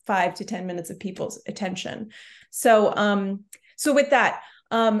 5 to 10 minutes of people's attention. So, so with that,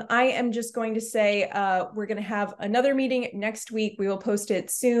 I am just going to say, we're going to have another meeting next week. We will post it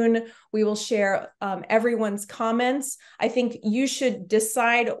soon. We will share everyone's comments. I think you should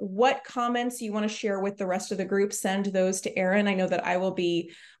decide what comments you want to share with the rest of the group. Send those to Erin. I know that I will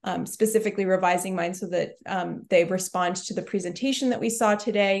be specifically revising mine so that they respond to the presentation that we saw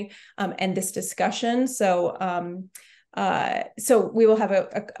today and this discussion. So, so we will have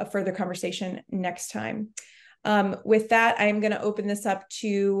a further conversation next time. With that, I'm going to open this up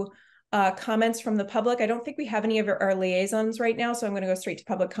to comments from the public. I don't think we have any of our liaisons right now, so I'm going to go straight to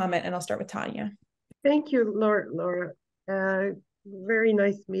public comment, and I'll start with Tanya. Thank you, Laura. Very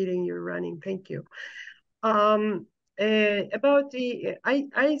nice meeting you're running. Thank you. About the,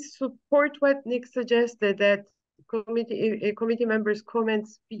 I support what Nick suggested, that committee members'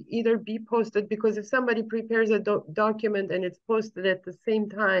 comments either be posted, because if somebody prepares a document and it's posted at the same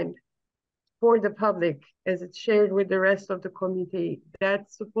time for the public as it's shared with the rest of the committee,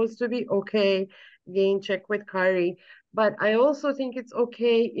 that's supposed to be okay. Again, check with Kari. But I also think it's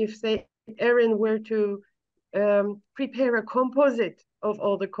okay if, say, Erin were to prepare a composite of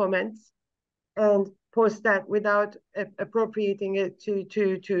all the comments and post that without appropriating it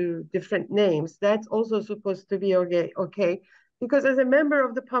to different names. That's also supposed to be okay. Because as a member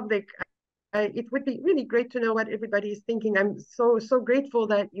of the public, it would be really great to know what everybody is thinking. I'm so grateful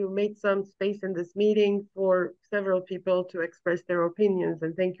that you made some space in this meeting for several people to express their opinions,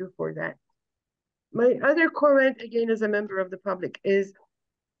 and thank you for that. My other comment, again, as a member of the public, is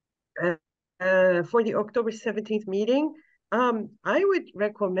for the October 17th meeting, I would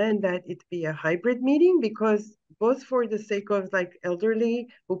recommend that it be a hybrid meeting, because both for the sake of like elderly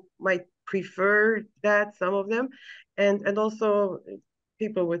who might prefer that, some of them, and also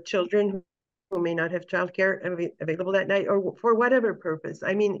people with children who may not have childcare available that night, or for whatever purpose.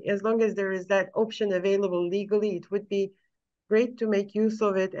 I mean, as long as there is that option available legally, it would be great to make use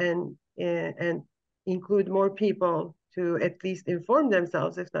of it and include more people to at least inform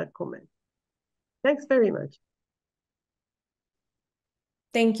themselves, if not comment. Thanks very much.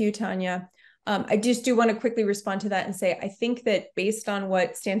 Thank you, Tanya. I just do want to quickly respond to that and say, I think that based on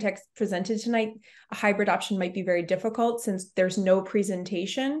what Stantec presented tonight, a hybrid option might be very difficult since there's no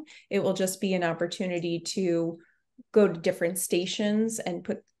presentation. It will just be an opportunity to go to different stations and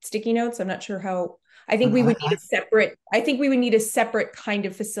put sticky notes. I'm not sure how, I think we would need a separate kind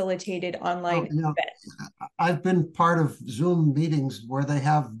of facilitated online event. I've been part of Zoom meetings where they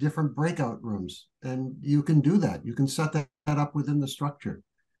have different breakout rooms, and you can do that. You can set that up within the structure.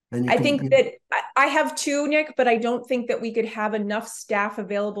 And I think that I have two, Nick, but I don't think that we could have enough staff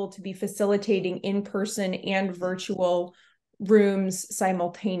available to be facilitating in-person and virtual rooms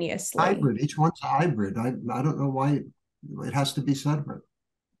simultaneously. Hybrid. Each one's a hybrid. I don't know why it has to be separate.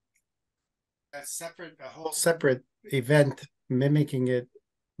 A whole separate event mimicking it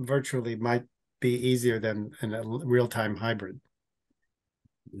virtually might be easier than in a real-time hybrid.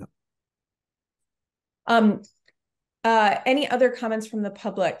 Yeah. Any other comments from the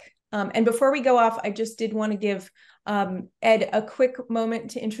public? And before we go off, I just did want to give Ed a quick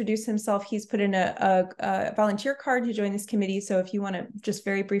moment to introduce himself. He's put in a volunteer card to join this committee. So if you want to just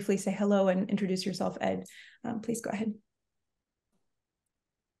very briefly say hello and introduce yourself, Ed, please go ahead.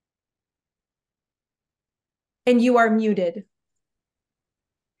 And you are muted.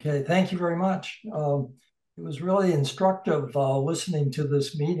 Okay, thank you very much. It was really instructive listening to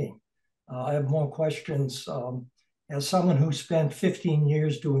this meeting. I have more questions. As someone who spent 15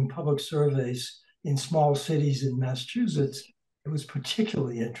 years doing public surveys in small cities in Massachusetts, it was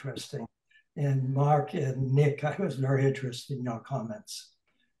particularly interesting. And Mark and Nick, I was very interested in your comments.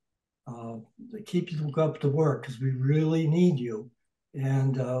 Keep you up to work because we really need you.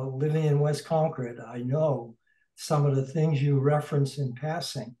 And living in West Concord, I know some of the things you reference in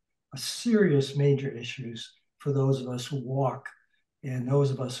passing are serious major issues for those of us who walk and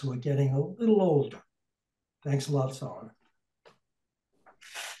those of us who are getting a little older. Thanks a lot, Sarah.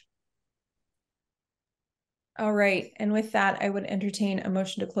 All right. And with that, I would entertain a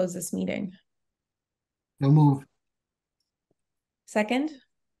motion to close this meeting. No move. Second?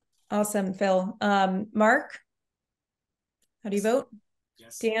 Awesome, Phil. Mark? How do you vote?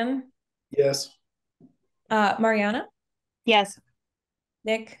 Yes. Dan? Yes. Mariana? Yes.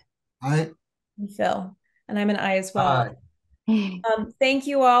 Nick? Aye. And Phil. And I'm an aye as well. Aye. Thank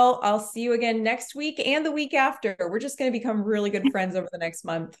you all. I'll see you again next week and the week after. We're just going to become really good friends over the next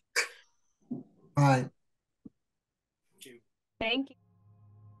month. Aye. Thank you.